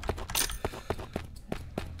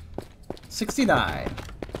 69.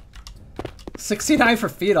 69 for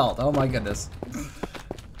feet alt. Oh my goodness.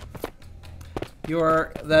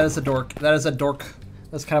 That is a dork. That is a dork.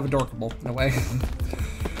 That's kind of adorkable in a way.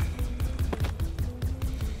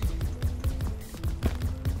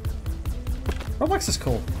 Roblox is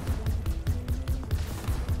cool.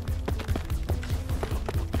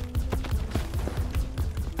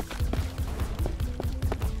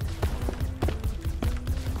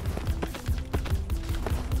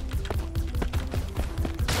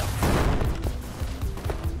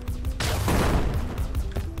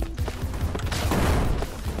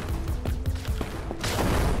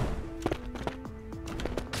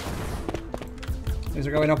 These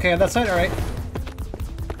are going okay on that side? Alright.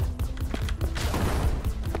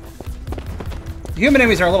 Human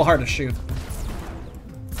enemies are a little hard to shoot.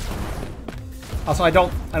 Also, I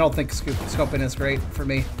don't think scoping is great for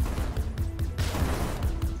me.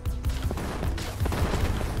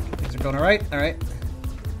 Things are going alright? Alright.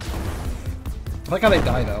 I like how they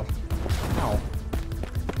die, though. Ow.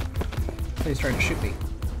 He's trying to shoot me.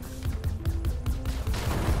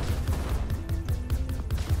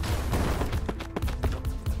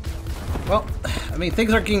 Well, I mean,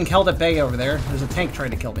 things are getting held at bay over there. There's a tank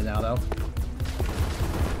trying to kill me now, though.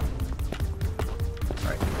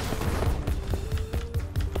 Alright.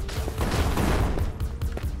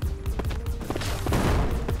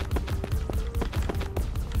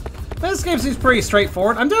 This game seems pretty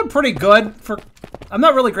straightforward. I'm doing pretty good for... I'm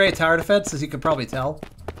not really great at tower defense, as you could probably tell.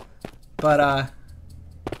 But,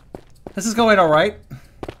 this is going alright.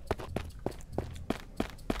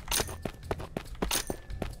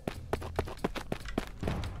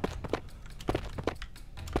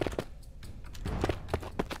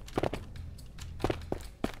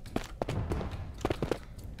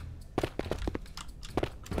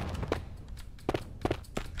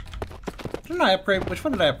 Didn't I upgrade? Which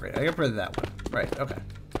one did I upgrade? I upgraded that one. Right, okay.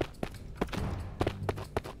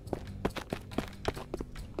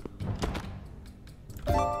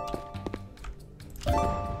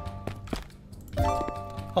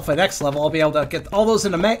 Hopefully next level I'll be able to get all those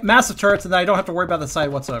into massive turrets and then I don't have to worry about the side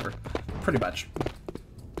whatsoever. Pretty much.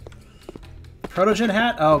 Protogen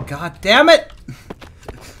hat? Oh god damn it!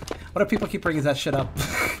 What do people keep bringing that shit up?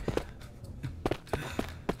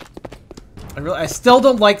 I still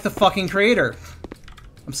don't like the fucking creator.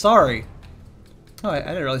 I'm sorry. Oh, I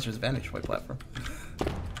didn't realize there's a vantage point platform.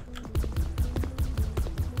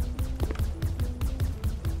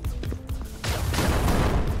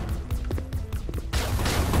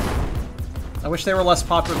 wish they were less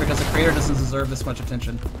popular because the creator doesn't deserve this much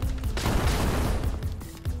attention.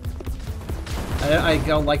 I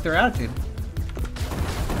don't like their attitude.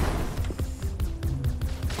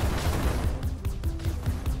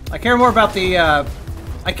 I care more about the,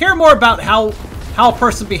 I care more about how a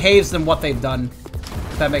person behaves than what they've done,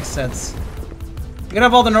 if that makes sense. You can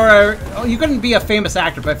have all the oh, you couldn't be a famous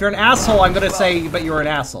actor, but if you're an asshole, I'm gonna say, but you're an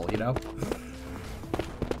asshole, you know?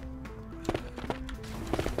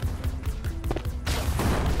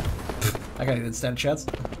 I got an stand a chance.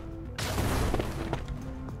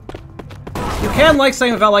 You can like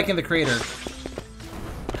something without liking the creator.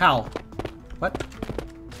 How? What?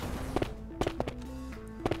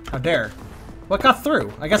 How dare? What got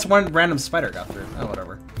through? I guess one random spider got through. Oh,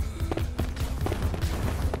 whatever.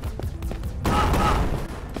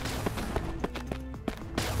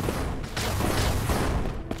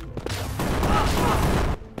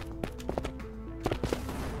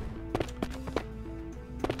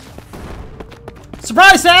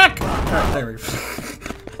 Surprise, Zach! Alright, there we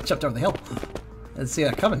go. Jumped over the hill. Didn't see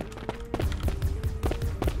that coming.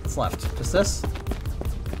 What's left? Just this?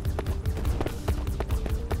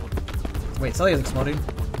 Wait, something is exploding.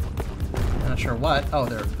 I'm not sure what. Oh,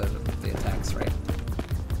 they're the attacks, right?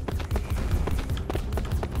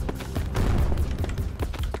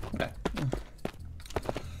 Okay.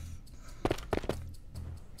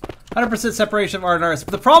 100% separation of art and artist.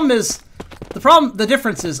 But the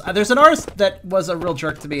difference is, there's an artist that was a real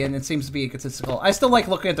jerk to me, and it seems to be egotistical. I still like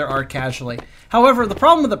looking at their art casually. However, the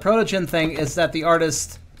problem with the protogen thing is that the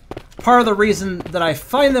artist, part of the reason that I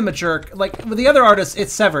find them a jerk, like with the other artists,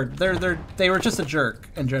 it's severed. They were just a jerk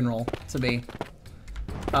in general to me.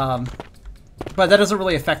 But that doesn't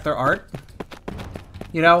really affect their art,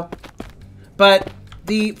 you know. But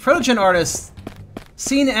the protogen artists,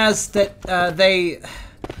 seen as they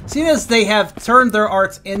have turned their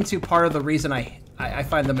arts into part of the reason I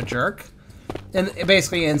find them a jerk, and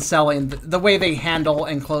basically in selling the way they handle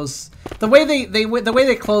and close, the way they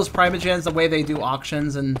close primogens, the way they do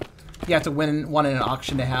auctions, and you have to win one in an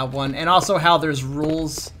auction to have one, and also how there's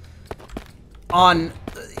rules on.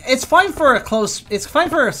 It's fine for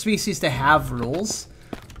a species to have rules,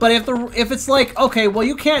 but if it's like, okay, well,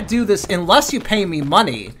 you can't do this unless you pay me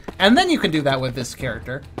money, and then you can do that with this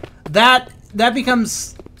character, that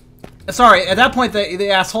becomes. Sorry, at that point, the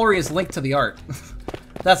assholery is linked to the art.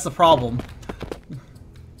 That's the problem.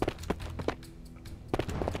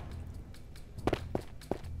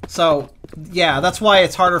 So, yeah, that's why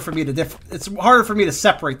it's harder for me to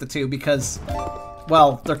separate the two because,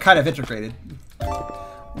 well, they're kind of integrated.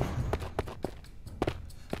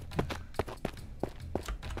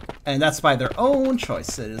 And that's by their own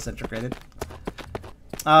choice it is integrated.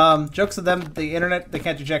 Jokes of them, the internet, they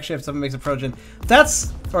can't do jack shit if someone makes a progen.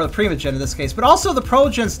 Or the primogen in this case. But also the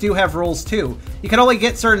progens do have rules too. You can only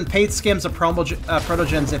get certain paid skims of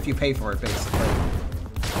protogens if you pay for it, basically.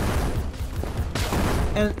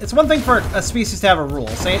 And it's one thing for a species to have a rule.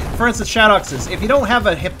 Say, for instance, Shadoxes. If you don't have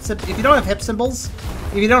hip symbols,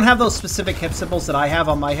 if you don't have those specific hip symbols that I have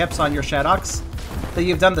on my hips on your Shadox, then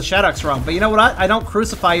you've done the Shadox wrong. But you know what? I don't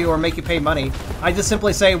crucify you or make you pay money. I just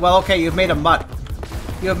simply say, well, okay, you've made a mutt.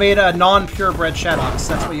 You have made a non-purebred Shadox.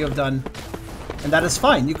 That's what you have done. And that is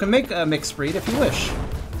fine. You can make a mixed breed if you wish.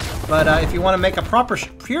 But if you want to make a proper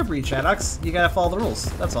purebred Shadox, you gotta follow the rules.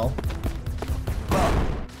 That's all.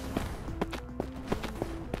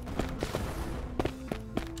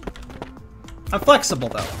 I'm flexible,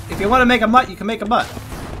 though. If you want to make a mutt, you can make a mutt.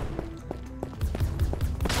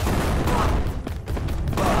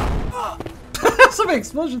 So many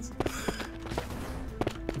explosions.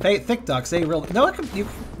 Thick docks, they really... No,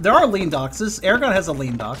 there are lean doxes. Aragon has a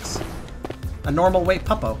lean dox. A normal weight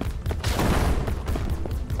puppo.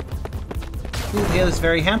 He is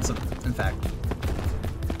very handsome, in fact.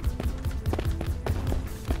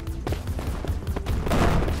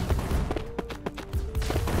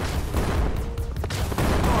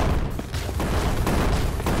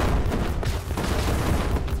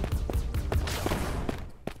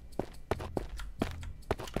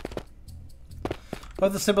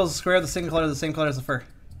 Both the symbols are square, the same color as the fur.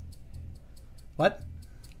 What?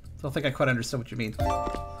 I don't think I quite understood what you mean.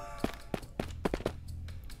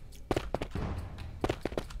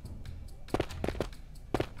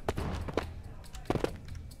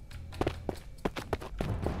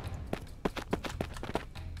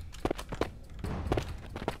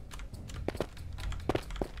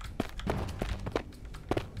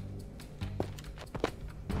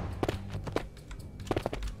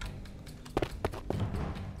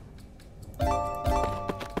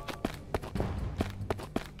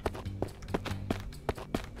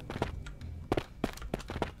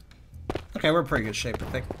 Okay, we're in pretty good shape, I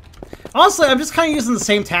think. Honestly, I'm just kind of using the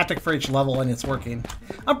same tactic for each level, and it's working.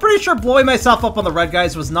 I'm pretty sure blowing myself up on the red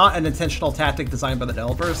guys was not an intentional tactic designed by the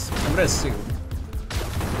developers. I'm gonna assume.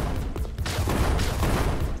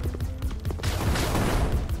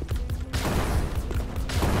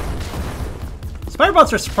 Spider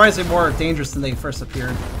bots are surprisingly more dangerous than they first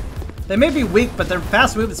appeared. They may be weak, but their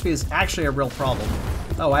fast movement speed is actually a real problem.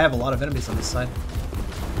 Oh, I have a lot of enemies on this side.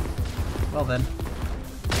 Well then.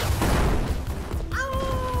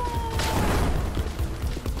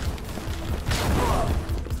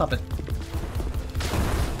 Stop it.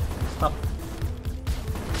 Stop.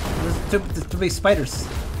 There's too many spiders.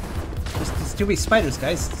 There's too many spiders,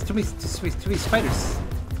 guys. There's too many spiders.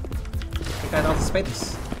 I got all the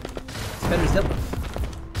spiders. Spiders dealt with.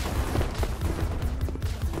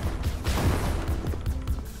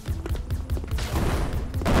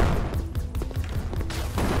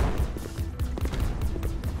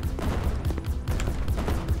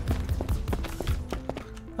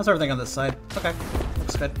 How's everything on this side? Okay,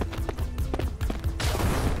 looks good.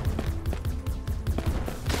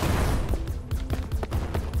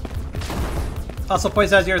 Also,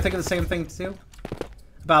 points out you're thinking the same thing too?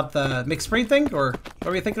 About the mixed breed thing? Or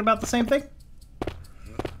were we thinking about the same thing?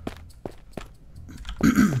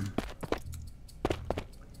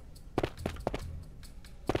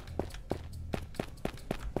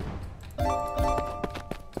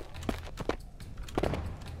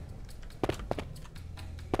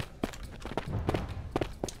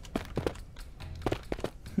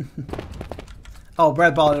 Oh,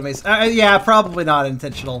 red ball enemies. Yeah, probably not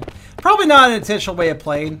intentional. Probably not an intentional way of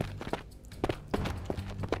playing.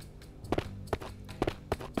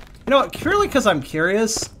 You know what? Purely because I'm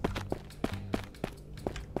curious.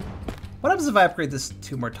 What happens if I upgrade this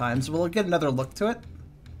 2 more times? Will it get another look to it?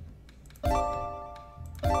 No?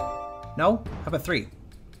 How about 3?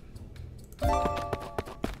 I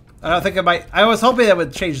don't think it might. I was hoping that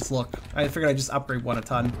would change its look. I figured I'd just upgrade 1 a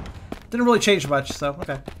ton. Didn't really change much, so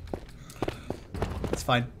okay. That's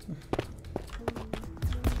fine.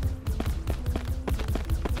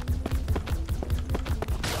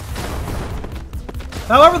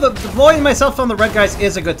 However, the blowing myself on the red guys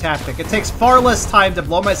is a good tactic. It takes far less time to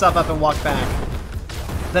blow myself up and walk back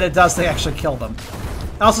than it does to actually kill them.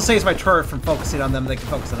 It also saves my turret from focusing on them. They can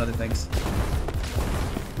focus on other things.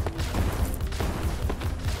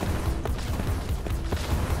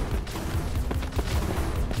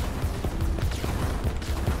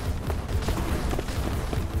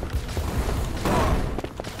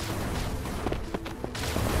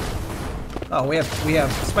 Oh, we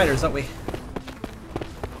have spiders, don't we?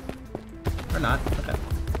 Or not? Okay.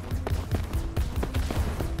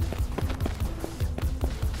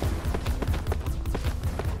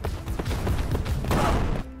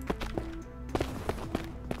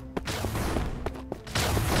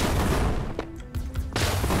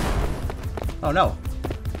 Oh no!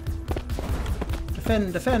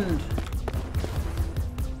 Defend! Defend!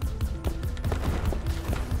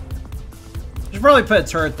 You should probably put a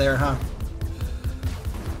turret there, huh?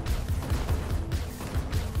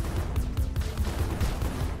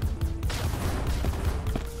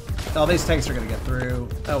 Oh, these tanks are gonna get through.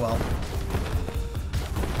 Oh well.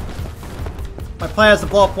 My plan is to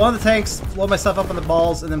blow up one of the tanks, blow myself up on the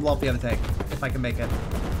balls, and then blow up the other tank. If I can make it.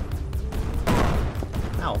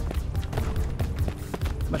 Ow. How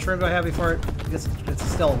much room do I have before it? It's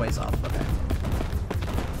still a ways off. Okay.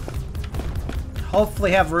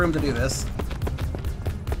 Hopefully have room to do this.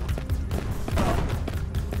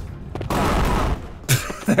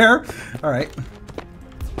 There? Alright.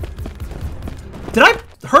 Did I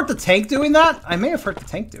hurt the tank doing that? I may have hurt the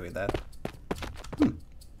tank doing that.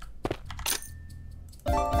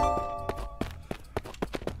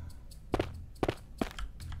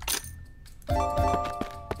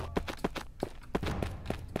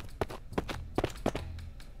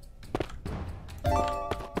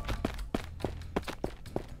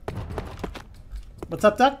 What's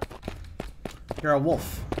up, Duck? You're a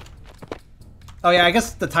wolf. Oh yeah, I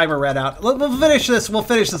guess the timer ran out. We'll finish this. We'll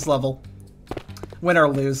finish this level. Win or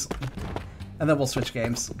lose. And then we'll switch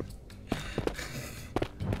games.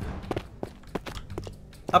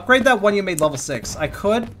 Upgrade that one you made level 6. I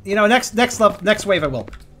could. You know, next wave I will.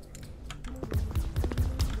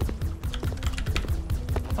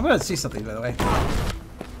 I'm gonna see something, by the way.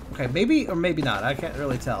 Okay, maybe or maybe not. I can't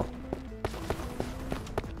really tell.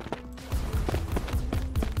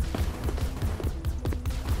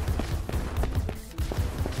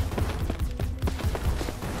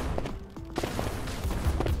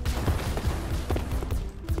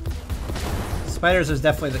 Spiders is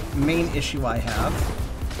definitely the main issue I have.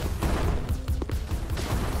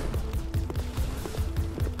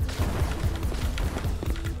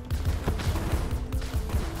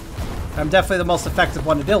 I'm definitely the most effective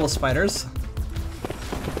one to deal with spiders.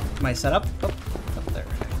 My setup. Oh, up there.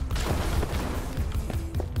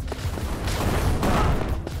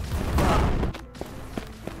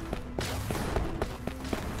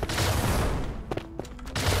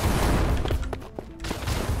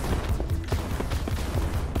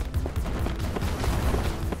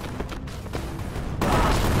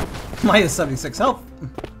 Minus 76 health.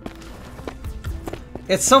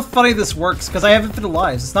 It's so funny this works because I have infinite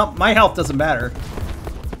lives. It's not my health doesn't matter.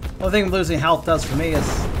 The only thing losing health does for me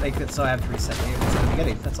is make it so I have to reset the game at the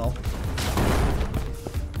beginning. That's all.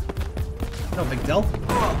 No big deal.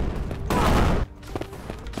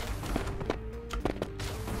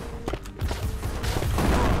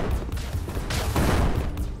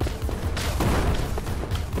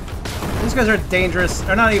 These guys are dangerous.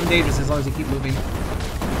 They're not even dangerous as long as you keep moving.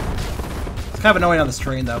 It's kind of annoying on this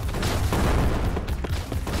train, though.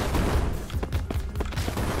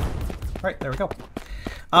 Right, there we go.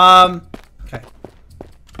 Okay.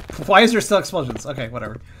 Why is there still explosions? Okay,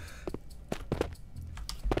 whatever.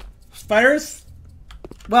 Spiders?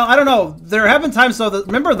 Well, I don't know. There have been times, though, that,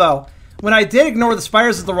 remember, though, when I did ignore the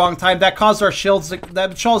spiders at the wrong time, that caused our shields to,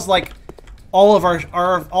 that shows, like, all of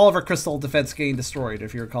our crystal defense getting destroyed,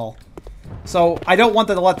 if you recall. So, I don't want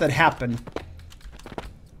to let that happen.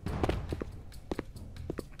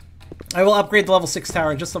 I will upgrade the level 6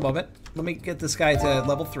 tower in just a moment. Let me get this guy to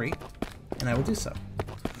level 3. And I will do so.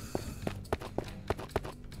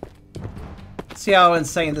 See how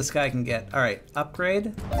insane this guy can get. Alright,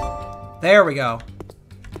 upgrade. There we go.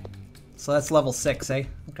 So that's level 6, eh?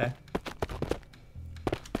 Okay.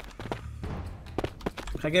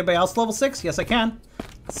 Can I get anybody else level 6? Yes, I can.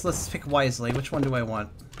 Let's pick wisely. Which one do I want?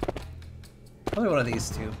 Probably one of these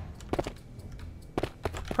two.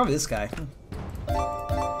 Probably this guy.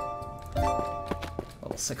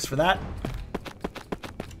 Level 6 for that.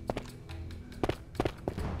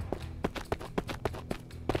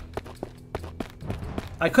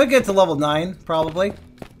 I could get to level 9, probably.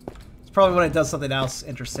 It's probably when it does something else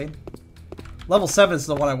interesting. Level 7 is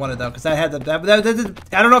the one I wanted, though, because I had the...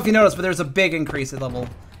 I don't know if you noticed, but there's a big increase at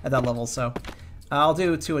that level, so... I'll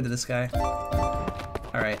do 2 into this guy.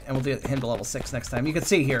 Alright, and we'll do him to level 6 next time. You can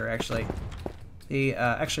see here, actually. The,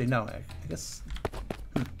 actually, no, I guess...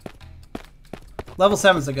 Level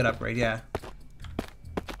 7 is a good upgrade, yeah.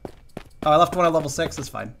 Oh, I left one at level 6, that's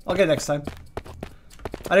fine. I'll get it next time.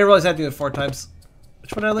 I didn't realize I had to do it 4 times.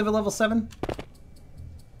 Which one did I leave at level 7?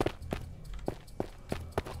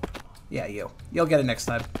 Yeah, you. You'll get it next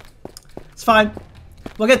time. It's fine.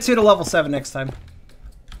 We'll get 2 to level 7 next time.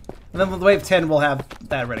 And then with wave 10, we'll have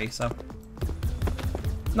that ready, so.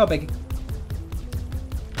 No biggie.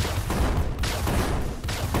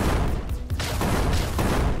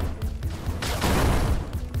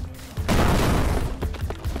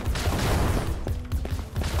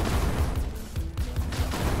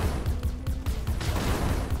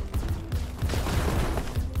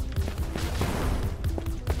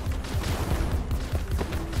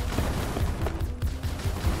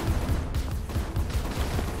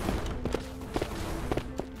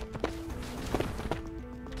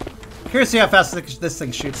 Curious to see how fast this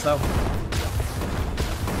thing shoots, though.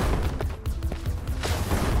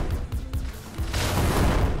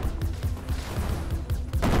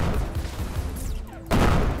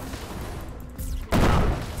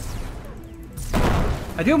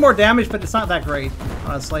 I do more damage, but it's not that great,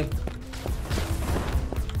 honestly.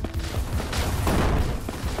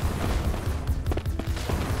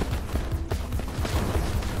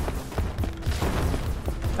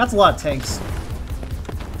 That's a lot of tanks.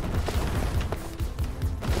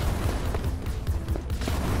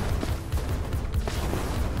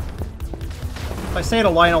 If I stay in a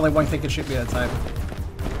line, only one thing can shoot me at a time.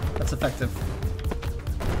 That's effective.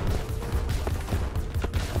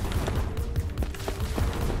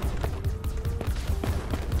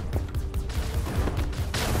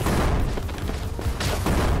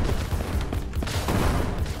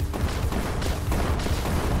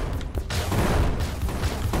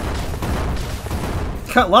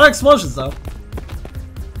 Got a lot of explosions, though.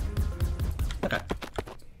 Okay.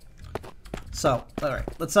 So, alright.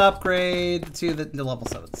 Let's upgrade to the level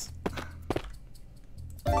 7s.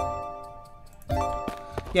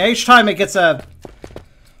 Yeah, each time it gets a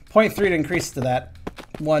 0.3 to increase to that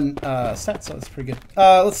one stat, so it's pretty good.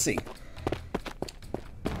 Let's see.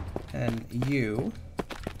 And you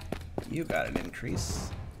got an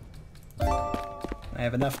increase. I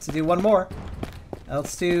have enough to do one more.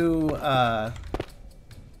 Let's do,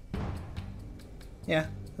 yeah,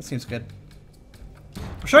 that seems good.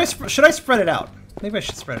 Or should I spread it out? Maybe I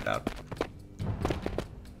should spread it out.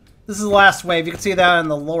 This is the last wave. You can see that in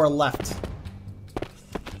the lower left.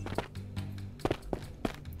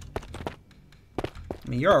 I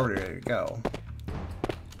mean, you're already ready to go.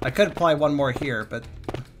 I could apply one more here, but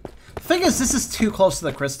the thing is, this is too close to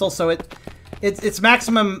the crystal, so its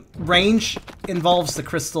maximum range involves the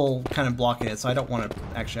crystal kind of blocking it, so I don't want to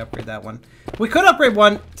actually upgrade that one. We could upgrade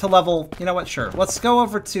one to level... You know what? Sure. Let's go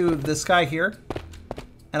over to this guy here,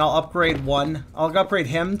 and I'll upgrade one. I'll upgrade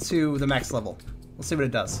him to the max level. We'll see what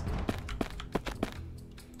it does.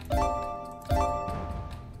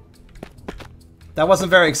 That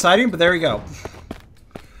wasn't very exciting, but there we go.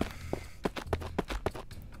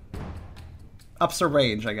 Ups their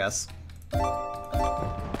range, I guess.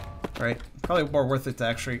 Right? Probably more worth it to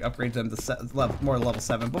actually upgrade them to more level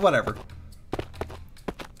 7, but whatever.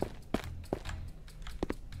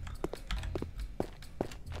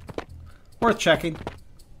 Worth checking.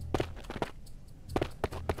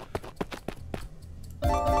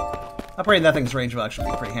 Upgrading that thing's range will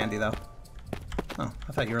actually be pretty handy, though. Oh,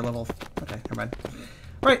 I thought you were level... Okay, never mind.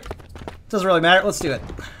 Right. Doesn't really matter. Let's do it.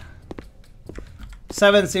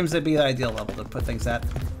 7 seems to be the ideal level to put things at.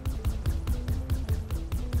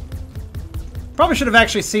 Probably should have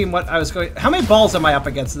actually seen what I was going... How many balls am I up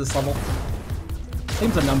against this level?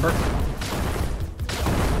 Seems a number.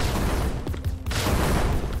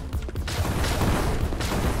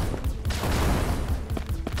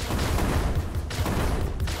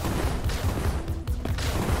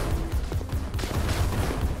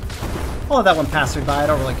 I'll let that one pass me by. I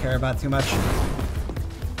don't really care about it too much.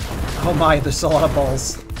 Oh my, there's still a lot of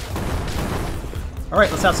balls. Alright,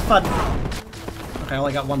 let's have some fun. Okay, I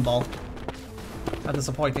only got one ball. How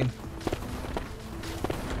disappointing.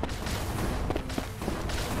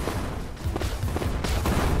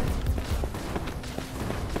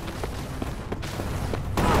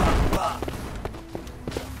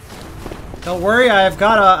 Don't worry,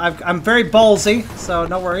 I'm very ballsy, so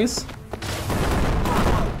no worries.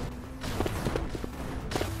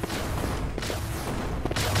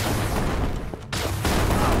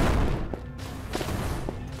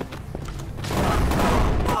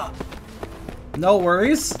 No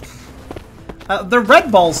worries. They're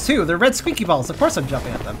red balls, too. They're red squeaky balls. Of course I'm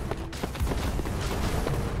jumping at them.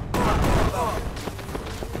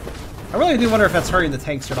 I really do wonder if that's hurting the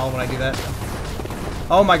tanks at all when I do that.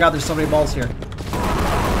 Oh my god, there's so many balls here.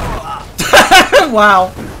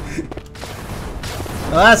 Wow.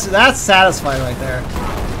 Well, that's satisfying right there.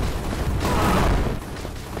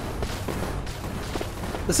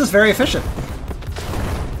 This is very efficient.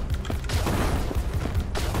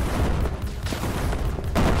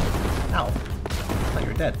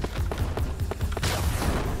 Dead.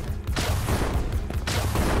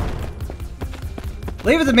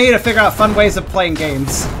 Leave it to me to figure out fun ways of playing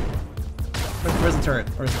games. Where's the turret?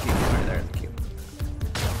 Where's the cube? Right there's the cube.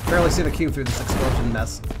 Barely see the cube through this explosion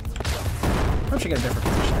mess. Probably should get a different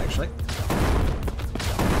position, actually.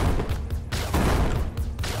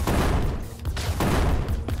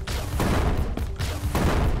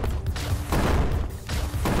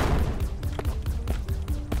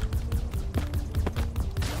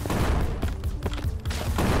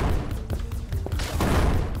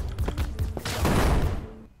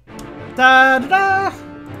 Da-da-da!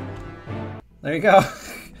 There you go.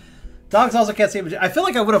 Dogs also can't see. I feel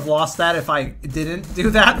like I would have lost that if I didn't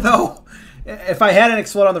do that, though. If I hadn't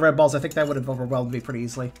exploded on the red balls, I think that would have overwhelmed me pretty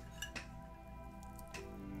easily.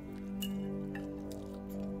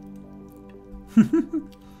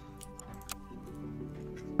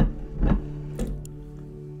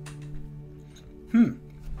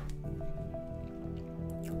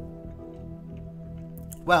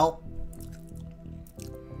 Well,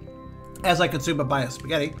 as I consume a bite of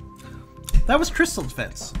spaghetti, that was Crystal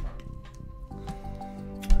Defense.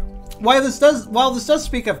 While this does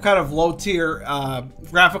speak of kind of low-tier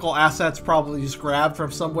graphical assets probably just grabbed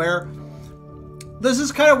from somewhere, this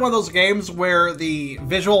is kind of one of those games where the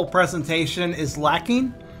visual presentation is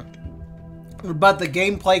lacking, but the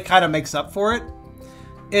gameplay kind of makes up for it.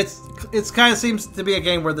 It's kind of seems to be a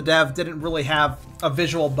game where the dev didn't really have a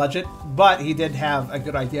visual budget, but he did have a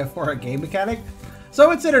good idea for a game mechanic.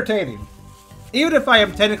 So it's entertaining. Even if I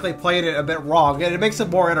am technically playing it a bit wrong, and it makes it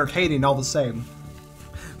more entertaining all the same.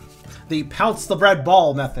 The pounce the red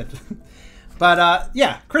ball method. But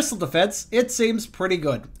yeah, Crystal Defense, it seems pretty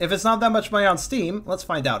good. If it's not that much money on Steam, let's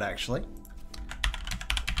find out actually.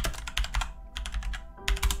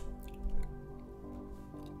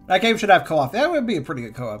 That game should have co-op. That would be a pretty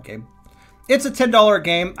good co-op game. It's a $10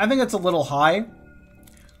 game. I think it's a little high.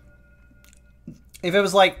 If it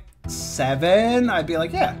was like $7, I'd be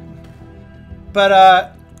like, yeah.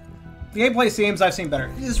 But the gameplay seems I've seen better.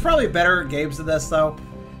 There's probably better games than this though.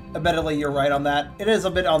 admittedly, you're right on that. It is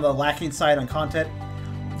a bit on the lacking side on content.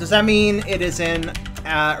 Does that mean it is in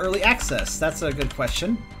early access? That's a good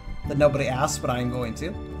question that nobody asked, but I'm going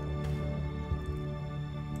to.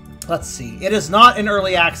 Let's see. It is not in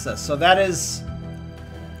early access, so that is...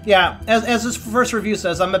 Yeah, as this first review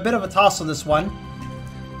says, I'm a bit of a toss on this one.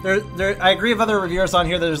 I agree with other reviewers on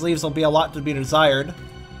here that there's leaves will be a lot to be desired.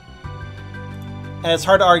 And it's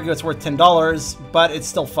hard to argue it's worth $10, but it's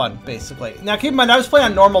still fun, basically. Now, keep in mind, I was playing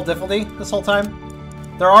on normal difficulty this whole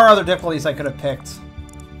time. There are other difficulties I could have picked.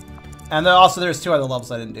 And then also, there's 2 other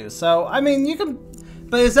levels I didn't do. So, I mean, you can...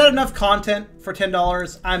 But is that enough content for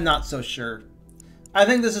 $10? I'm not so sure. I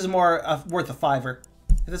think this is more worth a $5.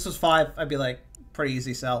 If this was $5, I'd be like, pretty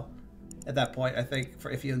easy sell at that point, I think,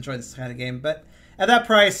 for if you enjoy this kind of game. But at that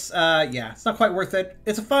price, yeah, it's not quite worth it.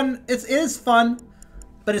 It's a fun... It is fun,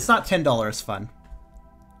 but it's not $10 fun.